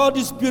 look at all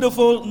these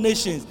beautiful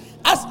nations.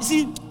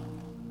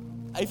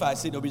 If I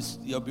say there'll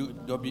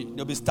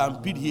be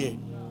stampede here.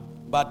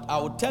 But I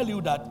will tell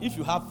you that if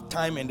you have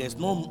time and there's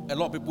not a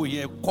lot of people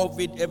here,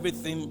 COVID,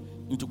 everything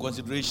into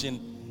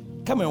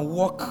consideration, come and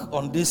walk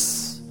on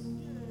these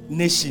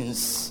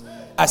nations.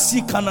 I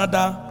see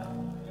Canada.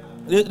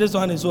 This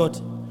one is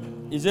what?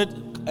 Is it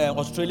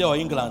Australia or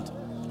England?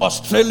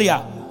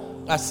 Australia.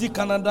 I see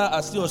Canada.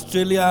 I see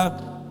Australia.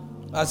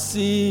 I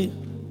see.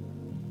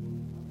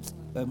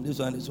 This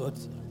one is what?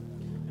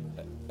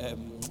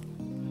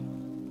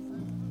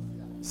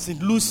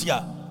 St.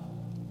 Lucia.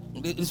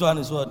 This one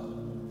is what?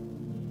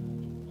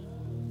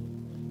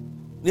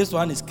 This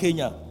one is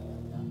Kenya.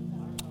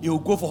 You will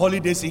go for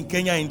holidays in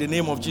Kenya in the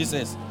name of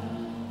Jesus.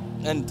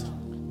 And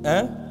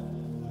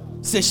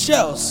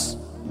Seychelles.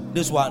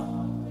 This one.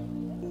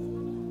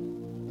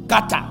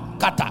 Qatar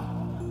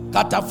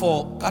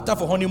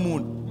for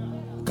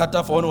honeymoon.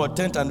 Qatar for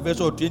 10th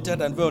anniversary or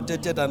 20th anniversary or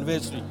 30th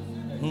anniversary.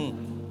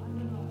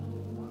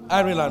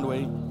 Ireland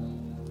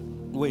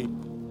way.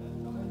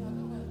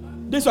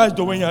 This one is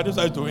Dwayne. This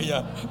one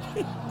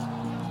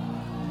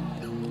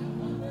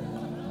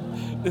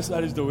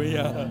is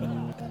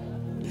Dwayne.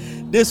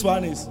 This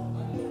one is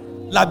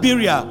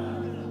Liberia.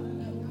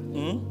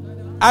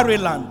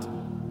 Ireland.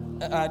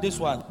 This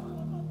one.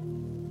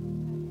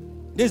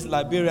 This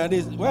Liberia.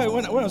 This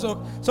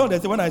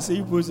when I say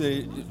people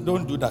say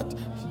don't do that.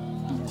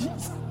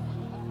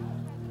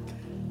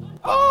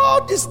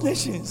 All these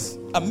nations.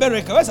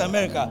 America. Where's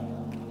America?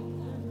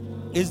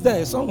 It's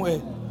there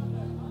somewhere.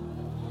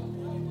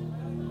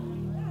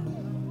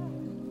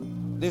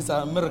 This is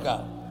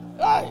America.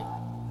 Aye.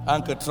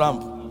 Uncle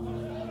Trump.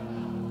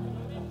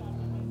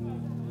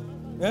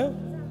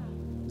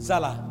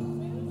 Zala.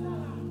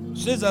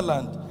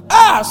 Switzerland.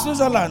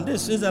 Switzerland.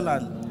 This is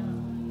Switzerland.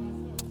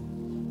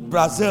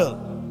 Brazil.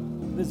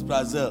 This is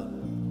Brazil.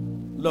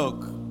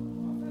 Look.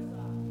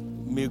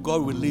 May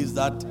God release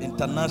that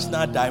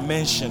international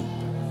dimension.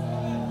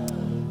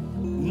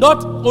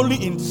 Not only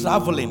in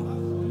traveling,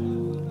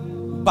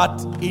 but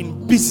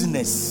in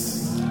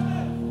business.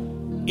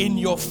 In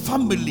your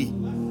family.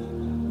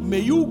 May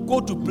you go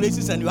to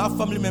places and you have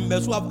family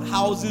members who have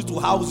houses to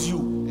house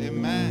you.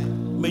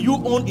 Amen. May you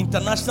own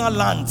international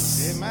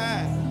lands.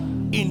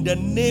 Amen. In the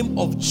name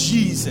of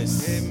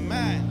Jesus.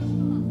 Amen.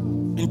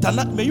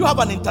 May you have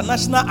an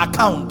international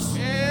account.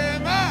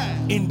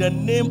 Amen. In the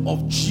name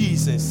of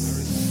Jesus.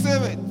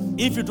 Receive it.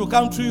 If it will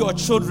come through your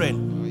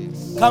children,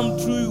 come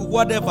through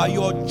whatever,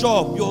 your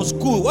job, your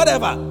school,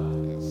 whatever,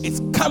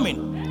 it's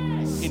coming.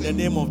 In the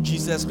name of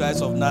Jesus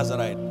Christ of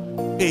Nazareth.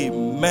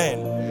 Amen.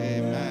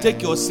 Amen.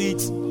 Take your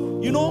seats.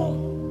 You know,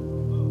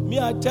 me,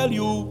 I tell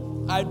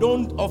you, I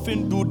don't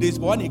often do this,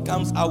 but when it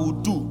comes, I will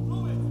do.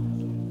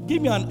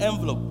 Give me an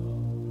envelope.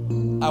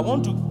 I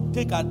want to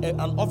take an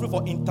offering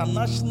for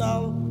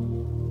international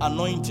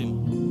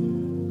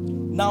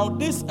anointing. Now,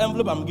 this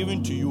envelope I'm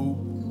giving to you,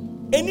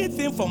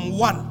 anything from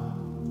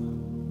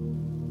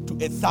 1 to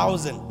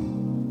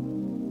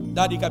 1,000,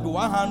 that it can be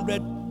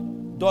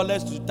 $100 to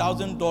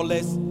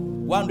 $1,000,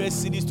 100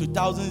 cedis to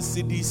 1,000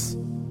 cedis,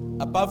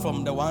 apart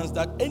from the ones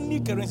that any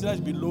currency that's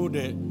below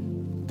the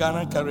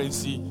Ghana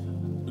currency,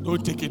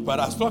 don't take it. But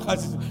as long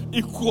as it's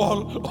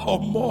equal or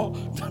more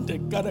than the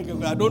Ghana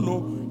currency, I don't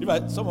know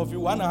if some of you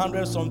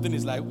 100 something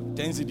is like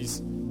 10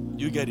 cedis.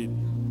 You get it?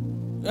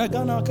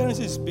 Ghana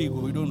currency is big.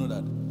 We don't know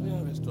that. We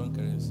have a strong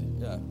currency.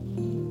 Yeah.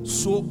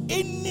 So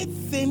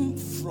anything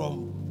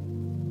from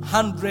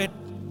 100,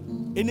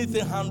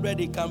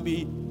 it can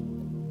be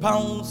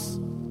pounds,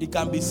 it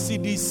can be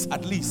cedis,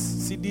 at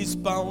least cedis,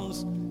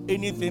 pounds,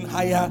 anything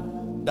higher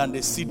than the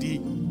cedi,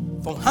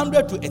 from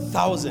 100 to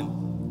 1,000.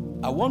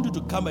 I want you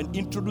to come and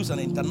introduce an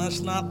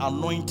international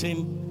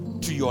anointing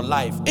to your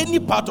life. Any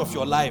part of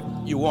your life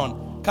you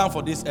want, come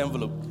for this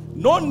envelope.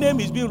 No name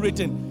is being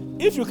written.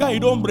 If you can't, you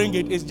don't bring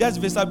it. It's just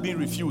visa being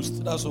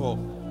refused. That's all.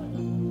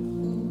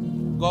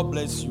 God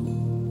bless you.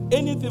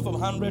 Anything from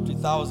 100 to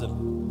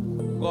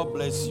 1,000. God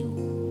bless you.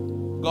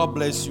 God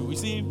bless you. You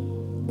see,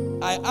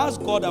 I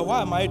asked God,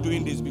 why am I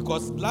doing this?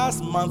 Because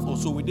last month or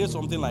so we did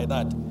something like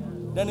that.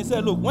 Then he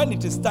said, look, when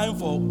it is time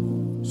for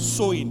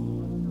sowing,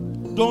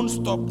 don't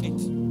stop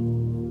it.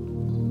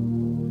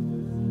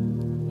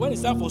 When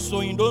it's time for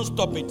sowing, don't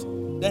stop it.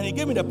 Then he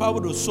gave me the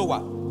power to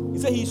sower. He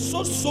said he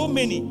sowed so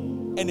many,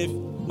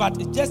 but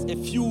it's just a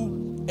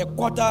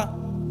quarter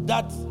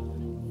that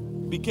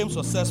became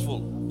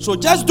successful. So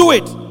just do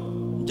it.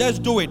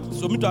 Just do it.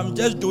 So me too, I'm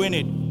just doing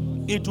it.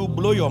 It will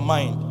blow your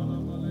mind.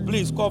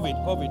 Please, COVID.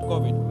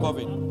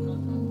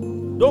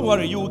 Don't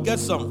worry, you will get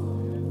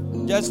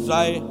some. Just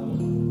try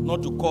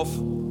not to cough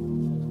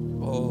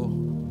or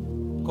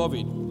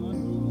COVID.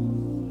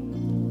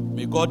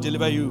 May God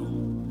deliver you.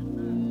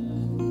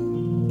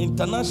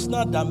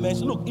 International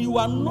dimension. Look, you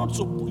are not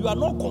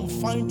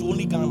confined to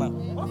only Ghana.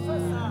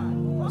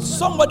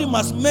 Somebody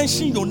must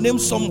mention your name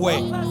somewhere,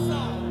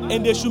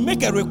 and they should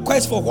make a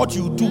request for what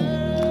you do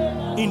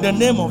in the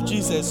name of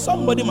Jesus.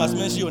 Somebody must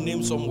mention your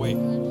name somewhere.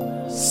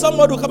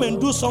 Somebody will come and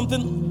do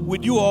something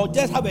with you or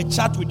just have a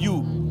chat with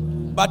you.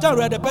 But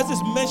the person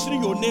is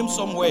mentioning your name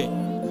somewhere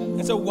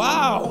and say,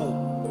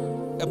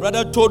 wow. A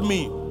brother told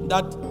me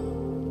that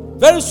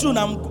very soon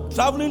I'm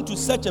traveling to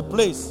such a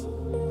place.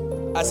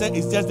 I said,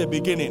 it's just the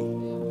beginning.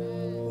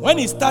 When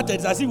he started,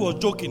 it's as if he was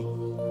joking.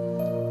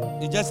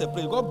 It's just a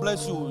place. God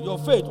bless you. Your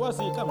faith,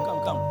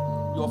 come.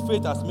 Your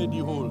faith has made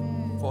you whole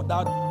for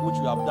that which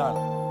you have done.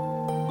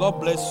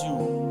 God bless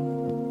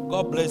you.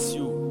 God bless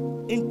you.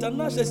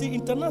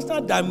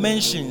 International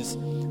dimensions.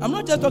 I'm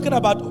not just talking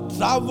about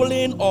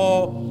traveling,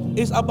 or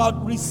it's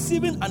about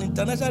receiving an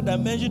international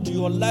dimension to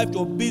your life,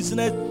 your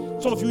business,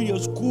 some of you, your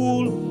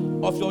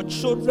school, of your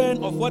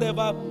children, of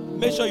whatever.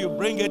 Make sure you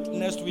bring it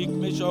next week.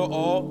 Make sure,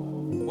 or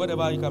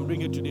whatever, you can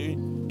bring it today.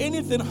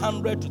 Anything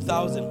 100 to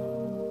 1,000.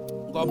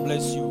 God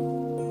bless you.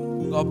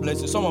 God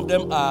bless you. Some of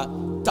them are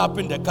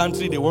tapping the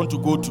country they want to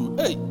go to.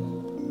 Hey,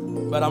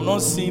 but I'm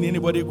not seeing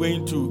anybody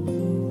going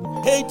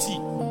to Haiti.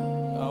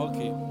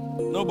 Okay.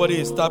 Nobody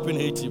is tapping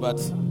Haiti, but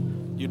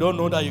you don't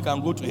know that you can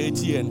go to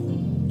Haiti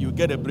and you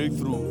get a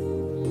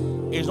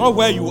breakthrough. It's not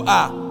where you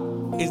are.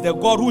 It's the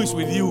God who is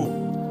with you.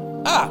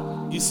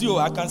 You see,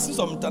 I can see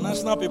some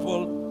international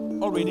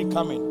people already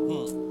coming.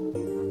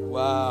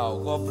 Wow,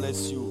 God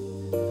bless you.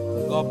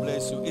 God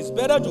bless you. It's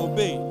better to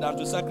obey than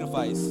to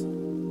sacrifice.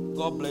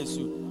 God bless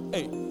you.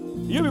 Hey,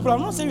 you people,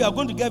 I'm not saying you are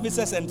going to get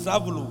visas and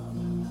travel.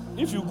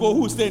 If you go,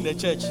 who will stay in the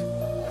church?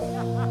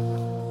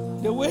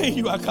 The way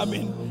you are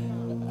coming,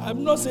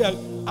 I'm not saying,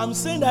 I'm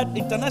saying that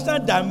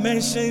international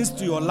dimensions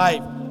to your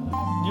life.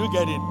 Do you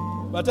get it?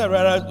 But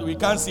rather, we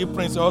can't see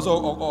Prince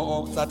also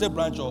or Sate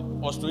Branch or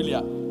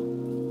Australia.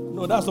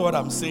 No, that's not what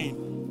I'm saying.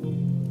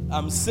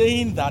 I'm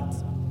saying that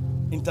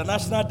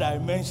international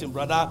dimension,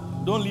 brother,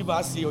 don't leave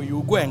us here or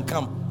you go and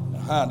come.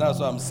 That's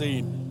what I'm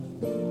saying.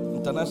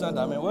 International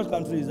dimension. What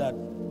country is that?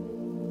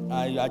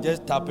 You are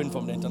just tapping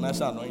from the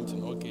international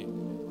anointing. Okay.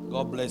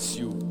 God bless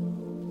you.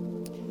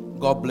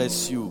 God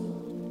bless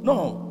you.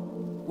 No.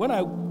 When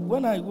I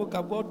woke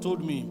up, God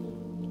told me,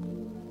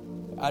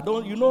 I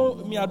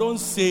don't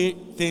say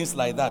things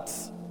like that.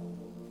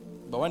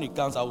 But when it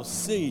comes, I will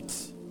say it.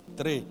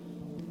 3.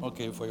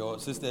 Okay, for your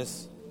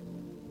sisters.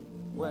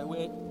 Where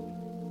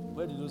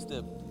did you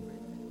step?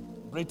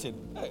 Britain.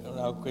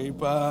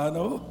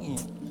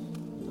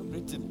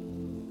 Britain.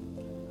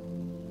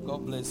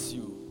 God bless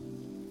you.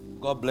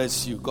 God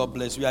bless you. God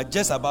bless you. We are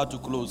just about to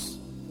close.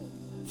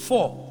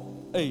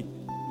 4. Hey,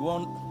 you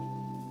want?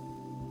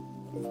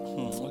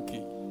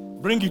 Okay.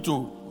 Bring it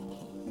to.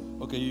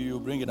 Okay, you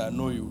bring it. I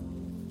know you.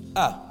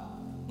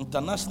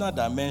 International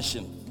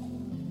dimension.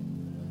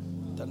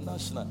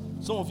 International.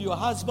 Some of your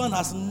husband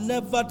has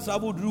never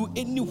traveled through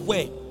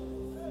anywhere.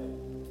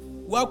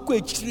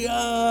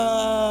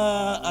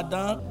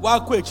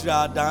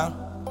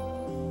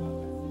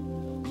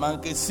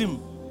 Mankesim.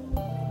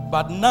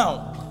 But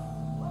now,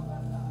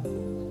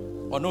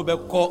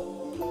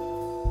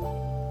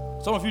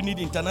 some of you need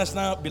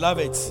international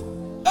beloveds.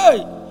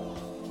 Hey,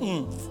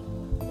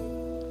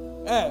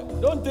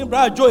 Don't think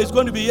Brother Joe is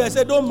going to be here.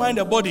 Say, don't mind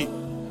the body.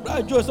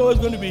 Brother Joe is always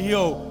going to be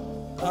here.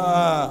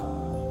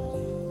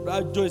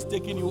 Brother Joe is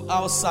taking you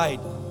outside.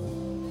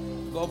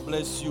 God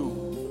bless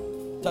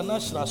you.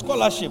 International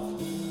scholarship.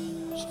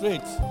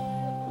 Straight.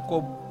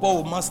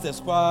 Bow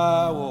masters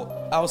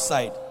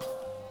outside.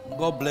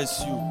 God bless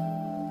you.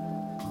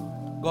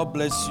 God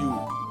bless you.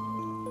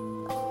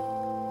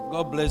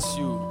 God bless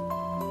you.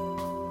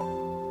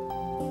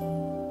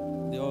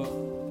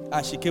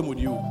 She came with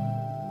you.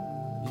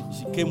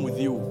 She came with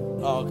you.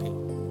 Oh, okay.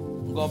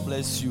 God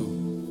bless you.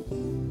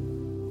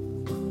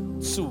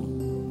 Sue.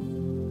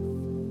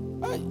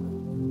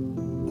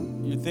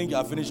 You think you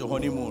have finished your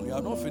honeymoon? You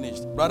have not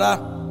finished. Brother,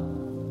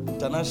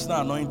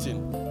 international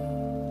anointing.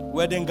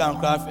 Wedding gown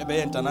craft,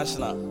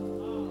 international.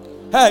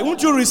 Hey,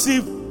 won't you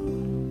receive?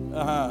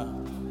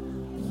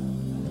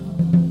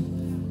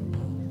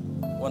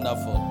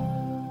 Wonderful.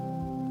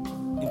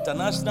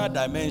 International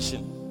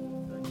dimension.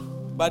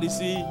 But you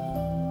see,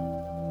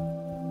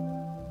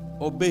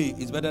 obey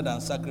is better than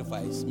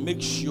sacrifice.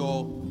 Make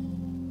sure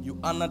you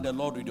honor the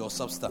Lord with your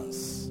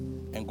substance,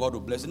 and God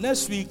will bless you.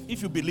 Next week,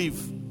 if you believe,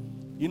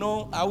 I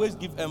always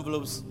give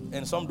envelopes,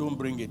 and some don't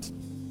bring it.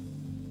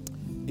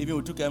 Even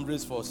we took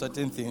envelopes for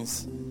certain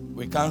things,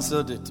 we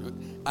cancelled it.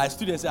 I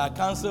stood and said, I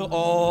cancel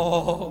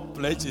all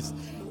pledges.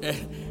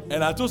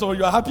 And I told someone,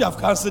 you are happy I've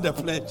cancelled the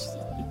pledge.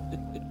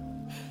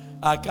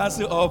 I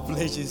cancel all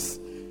pledges,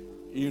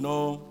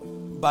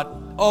 but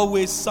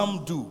always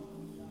some do.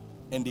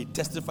 And they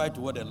testify to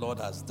what the Lord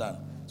has done.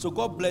 So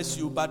God bless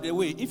you. By the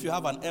way, if you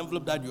have an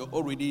envelope that you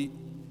already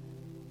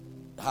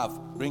have,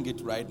 bring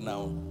it right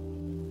now.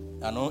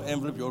 An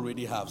envelope you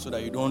already have, so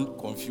that you don't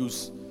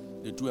confuse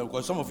the two.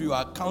 Because some of your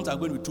accounts are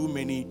going to be too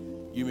many,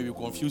 you may be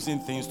confusing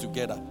things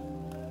together.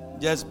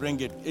 Just bring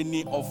it.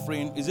 Any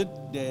offering, is it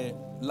the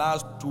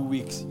last 2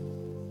 weeks?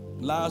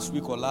 Last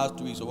week or last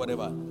 2 weeks or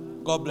whatever.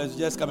 God bless you.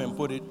 Just come and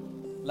put it.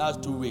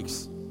 Last 2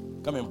 weeks.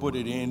 Come and put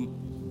it in.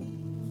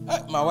 Hey,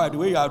 my wife, the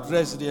way you are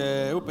dressed,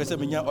 who person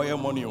me oil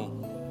money?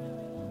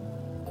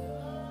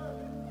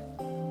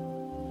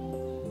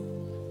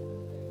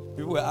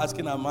 People were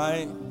asking, am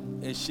I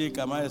a sheikh?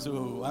 Am I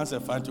so once a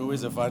fancy,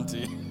 always a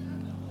fancy?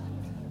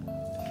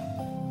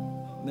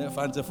 Ne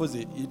fancy for the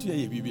it.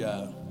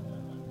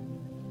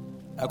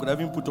 I could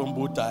have even put on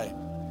bow tie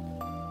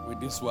with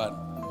this one.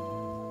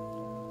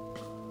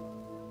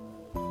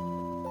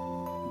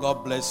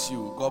 God bless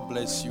you. God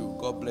bless you.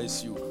 God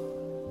bless you.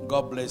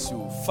 God bless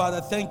you.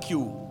 Father, thank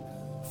you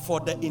for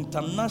the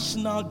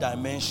international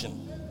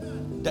dimension.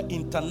 The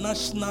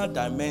international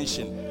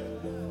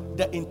dimension.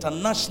 The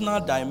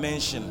international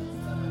dimension.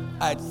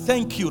 I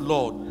thank you,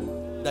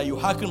 Lord, that you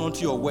hearken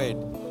unto your word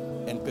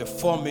and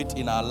perform it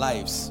in our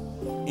lives.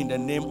 In the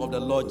name of the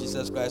Lord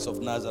Jesus Christ of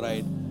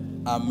Nazareth.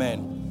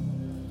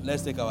 Amen.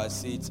 Let's take our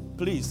seats.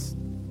 Please,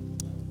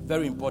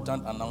 very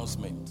important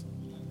announcement.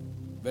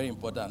 Very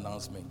important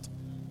announcement.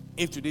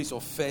 If today is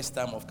your first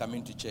time of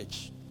coming to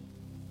church,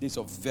 this is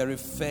your very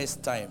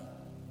first time,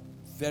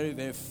 very,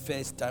 very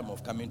first time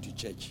of coming to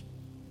church.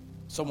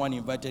 Someone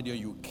invited you,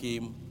 you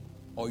came,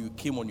 or you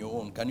came on your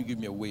own. Can you give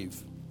me a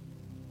wave?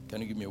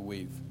 Can you give me a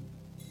wave?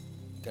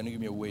 Can you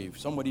give me a wave?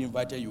 Somebody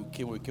invited you,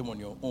 or you came on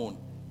your own.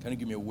 Can you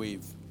give me a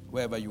wave?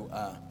 Wherever you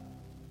are.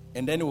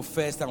 And then the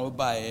first time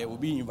we'll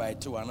be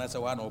invited to, and I say,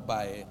 "One will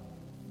buy.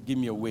 Give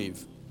me a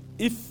wave."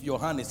 If your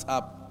hand is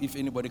up, if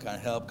anybody can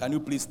help, can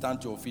you please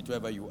stand to your feet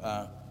wherever you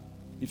are?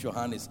 If your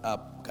hand is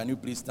up, can you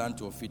please stand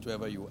to your feet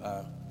wherever you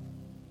are?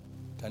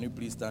 Can you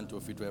please stand to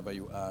your feet wherever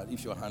you are?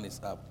 If your hand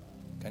is up,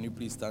 can you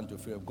please stand to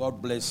your feet?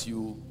 God bless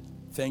you.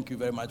 Thank you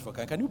very much for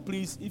coming. Can you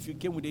please, if you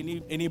came with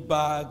any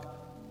bag,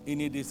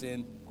 any this,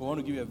 and I want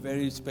to give you a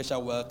very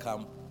special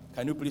welcome,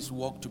 can you please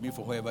walk to me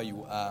from wherever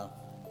you are?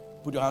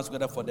 Put your hands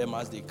together for them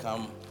as they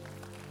come.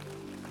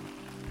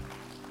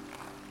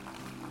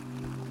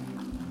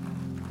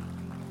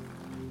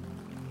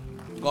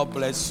 God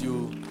bless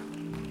you.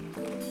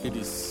 It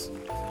is.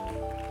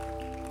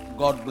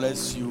 God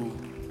bless you.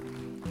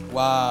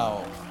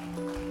 Wow.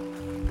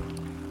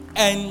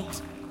 And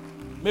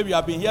maybe you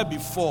have been here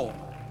before,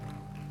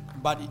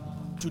 but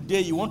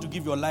today you want to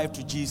give your life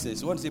to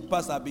Jesus. You want to say,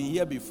 Pastor, I've been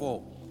here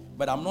before,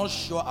 but I'm not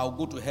sure I'll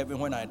go to heaven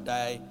when I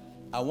die.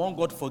 I want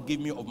God to forgive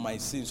me of my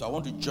sins, so I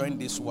want to join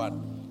this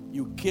one.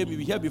 You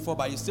were here before,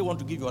 but you still want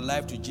to give your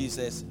life to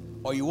Jesus,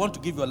 or you want to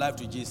give your life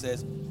to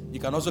Jesus, you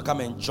can also come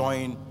and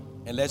join,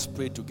 and let's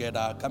pray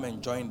together. Come and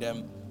join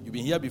them. You've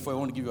been here before, you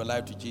want to give your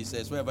life to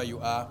Jesus, wherever you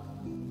are,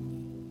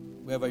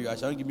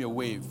 shall you give me a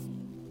wave?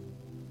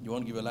 You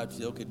want to give your life to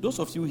Jesus? Okay, those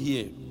of you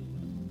here,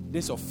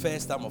 this is your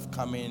first time of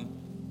coming,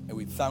 and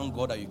we thank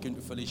God that you came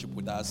to fellowship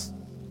with us.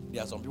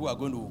 There are some people who are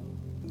going to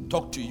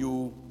talk to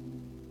you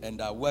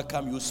and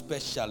welcome you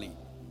specially.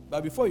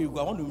 But before you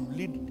go, I want to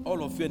lead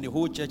all of you and the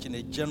whole church in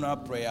a general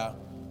prayer,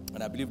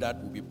 and I believe that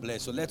will be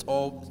blessed. So let's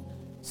all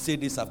say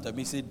this after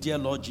me. Say, Dear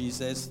Lord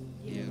Jesus,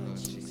 Dear Lord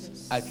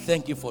Jesus, I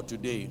thank you for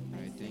today.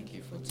 I thank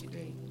you for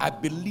today. I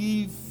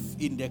believe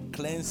in the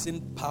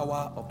cleansing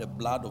power of the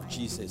blood of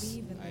Jesus.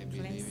 I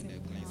believe in the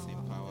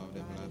cleansing power of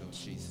the blood of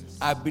Jesus.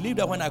 I believe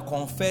that when I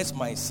confess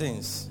my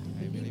sins,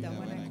 I believe that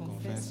when I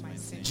confess my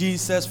sins,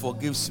 Jesus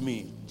forgives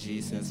me.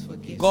 Jesus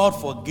forgives God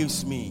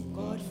forgives me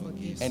God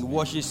forgives and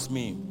washes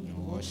me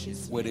and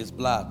washes with his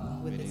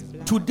blood. with his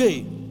blood.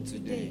 Today,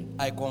 Today,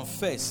 I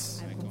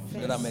confess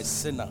that I'm a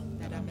sinner.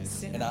 that I'm a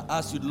sinner. And I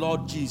ask you,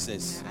 Lord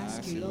Jesus, I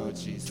ask you, Lord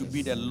Jesus, to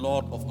be the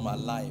Lord of my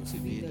life.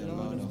 be the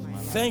Lord of my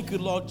life. Thank you,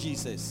 Lord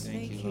Jesus,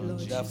 Thank you, Lord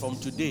that Jesus, from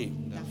today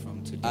that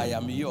from today I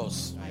am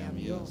yours I am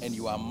yours and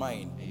you are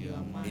mine. and you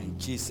are mine. In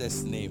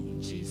Jesus' name,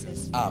 In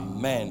Jesus' name.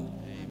 amen.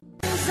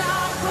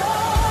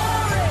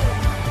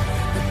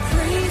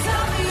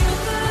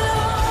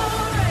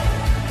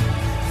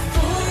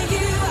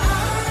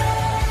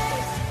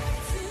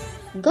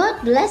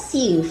 God bless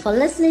you for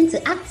listening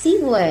to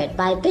Active Word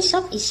by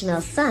Bishop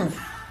Ishmael Sam.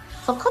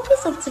 For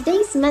copies of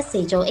today's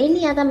message or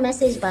any other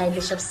message by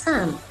Bishop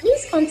Sam,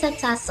 please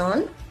contact us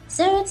on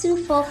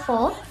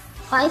 0244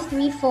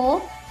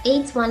 534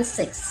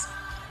 816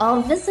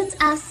 or visit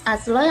us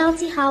at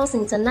Loyalty House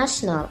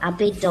International,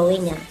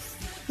 Abedowenya.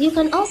 You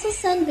can also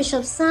send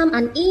Bishop Sam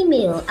an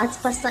email at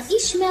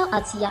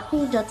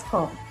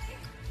pastorishmael@yahoo.com.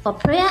 For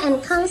prayer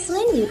and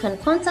counseling, you can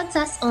contact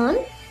us on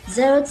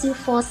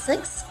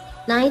 0246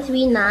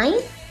 939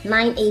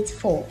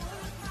 984.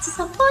 To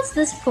support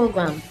this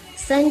program,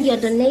 send your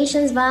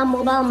donations via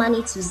mobile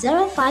money to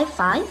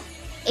 055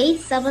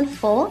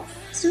 874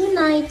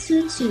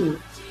 2922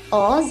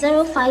 or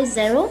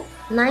 050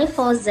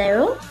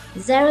 940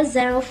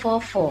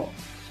 0044.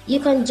 You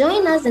can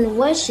join us in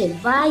worship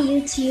via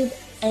YouTube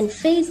and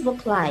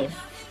Facebook Live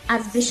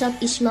at Bishop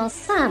Ishmael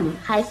Sam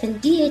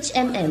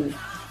 -DHMM.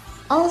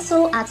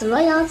 Also at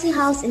Loyalty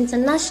House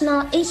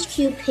International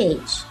HQ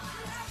page.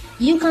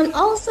 You can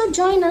also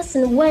join us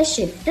in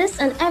worship this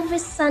and every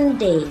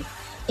Sunday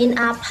in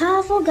our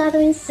powerful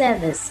gathering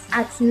service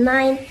at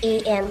 9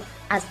 a.m.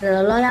 at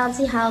the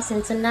Loyalty House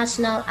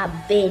International,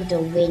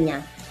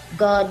 Abedowenya.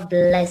 God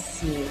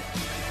bless you.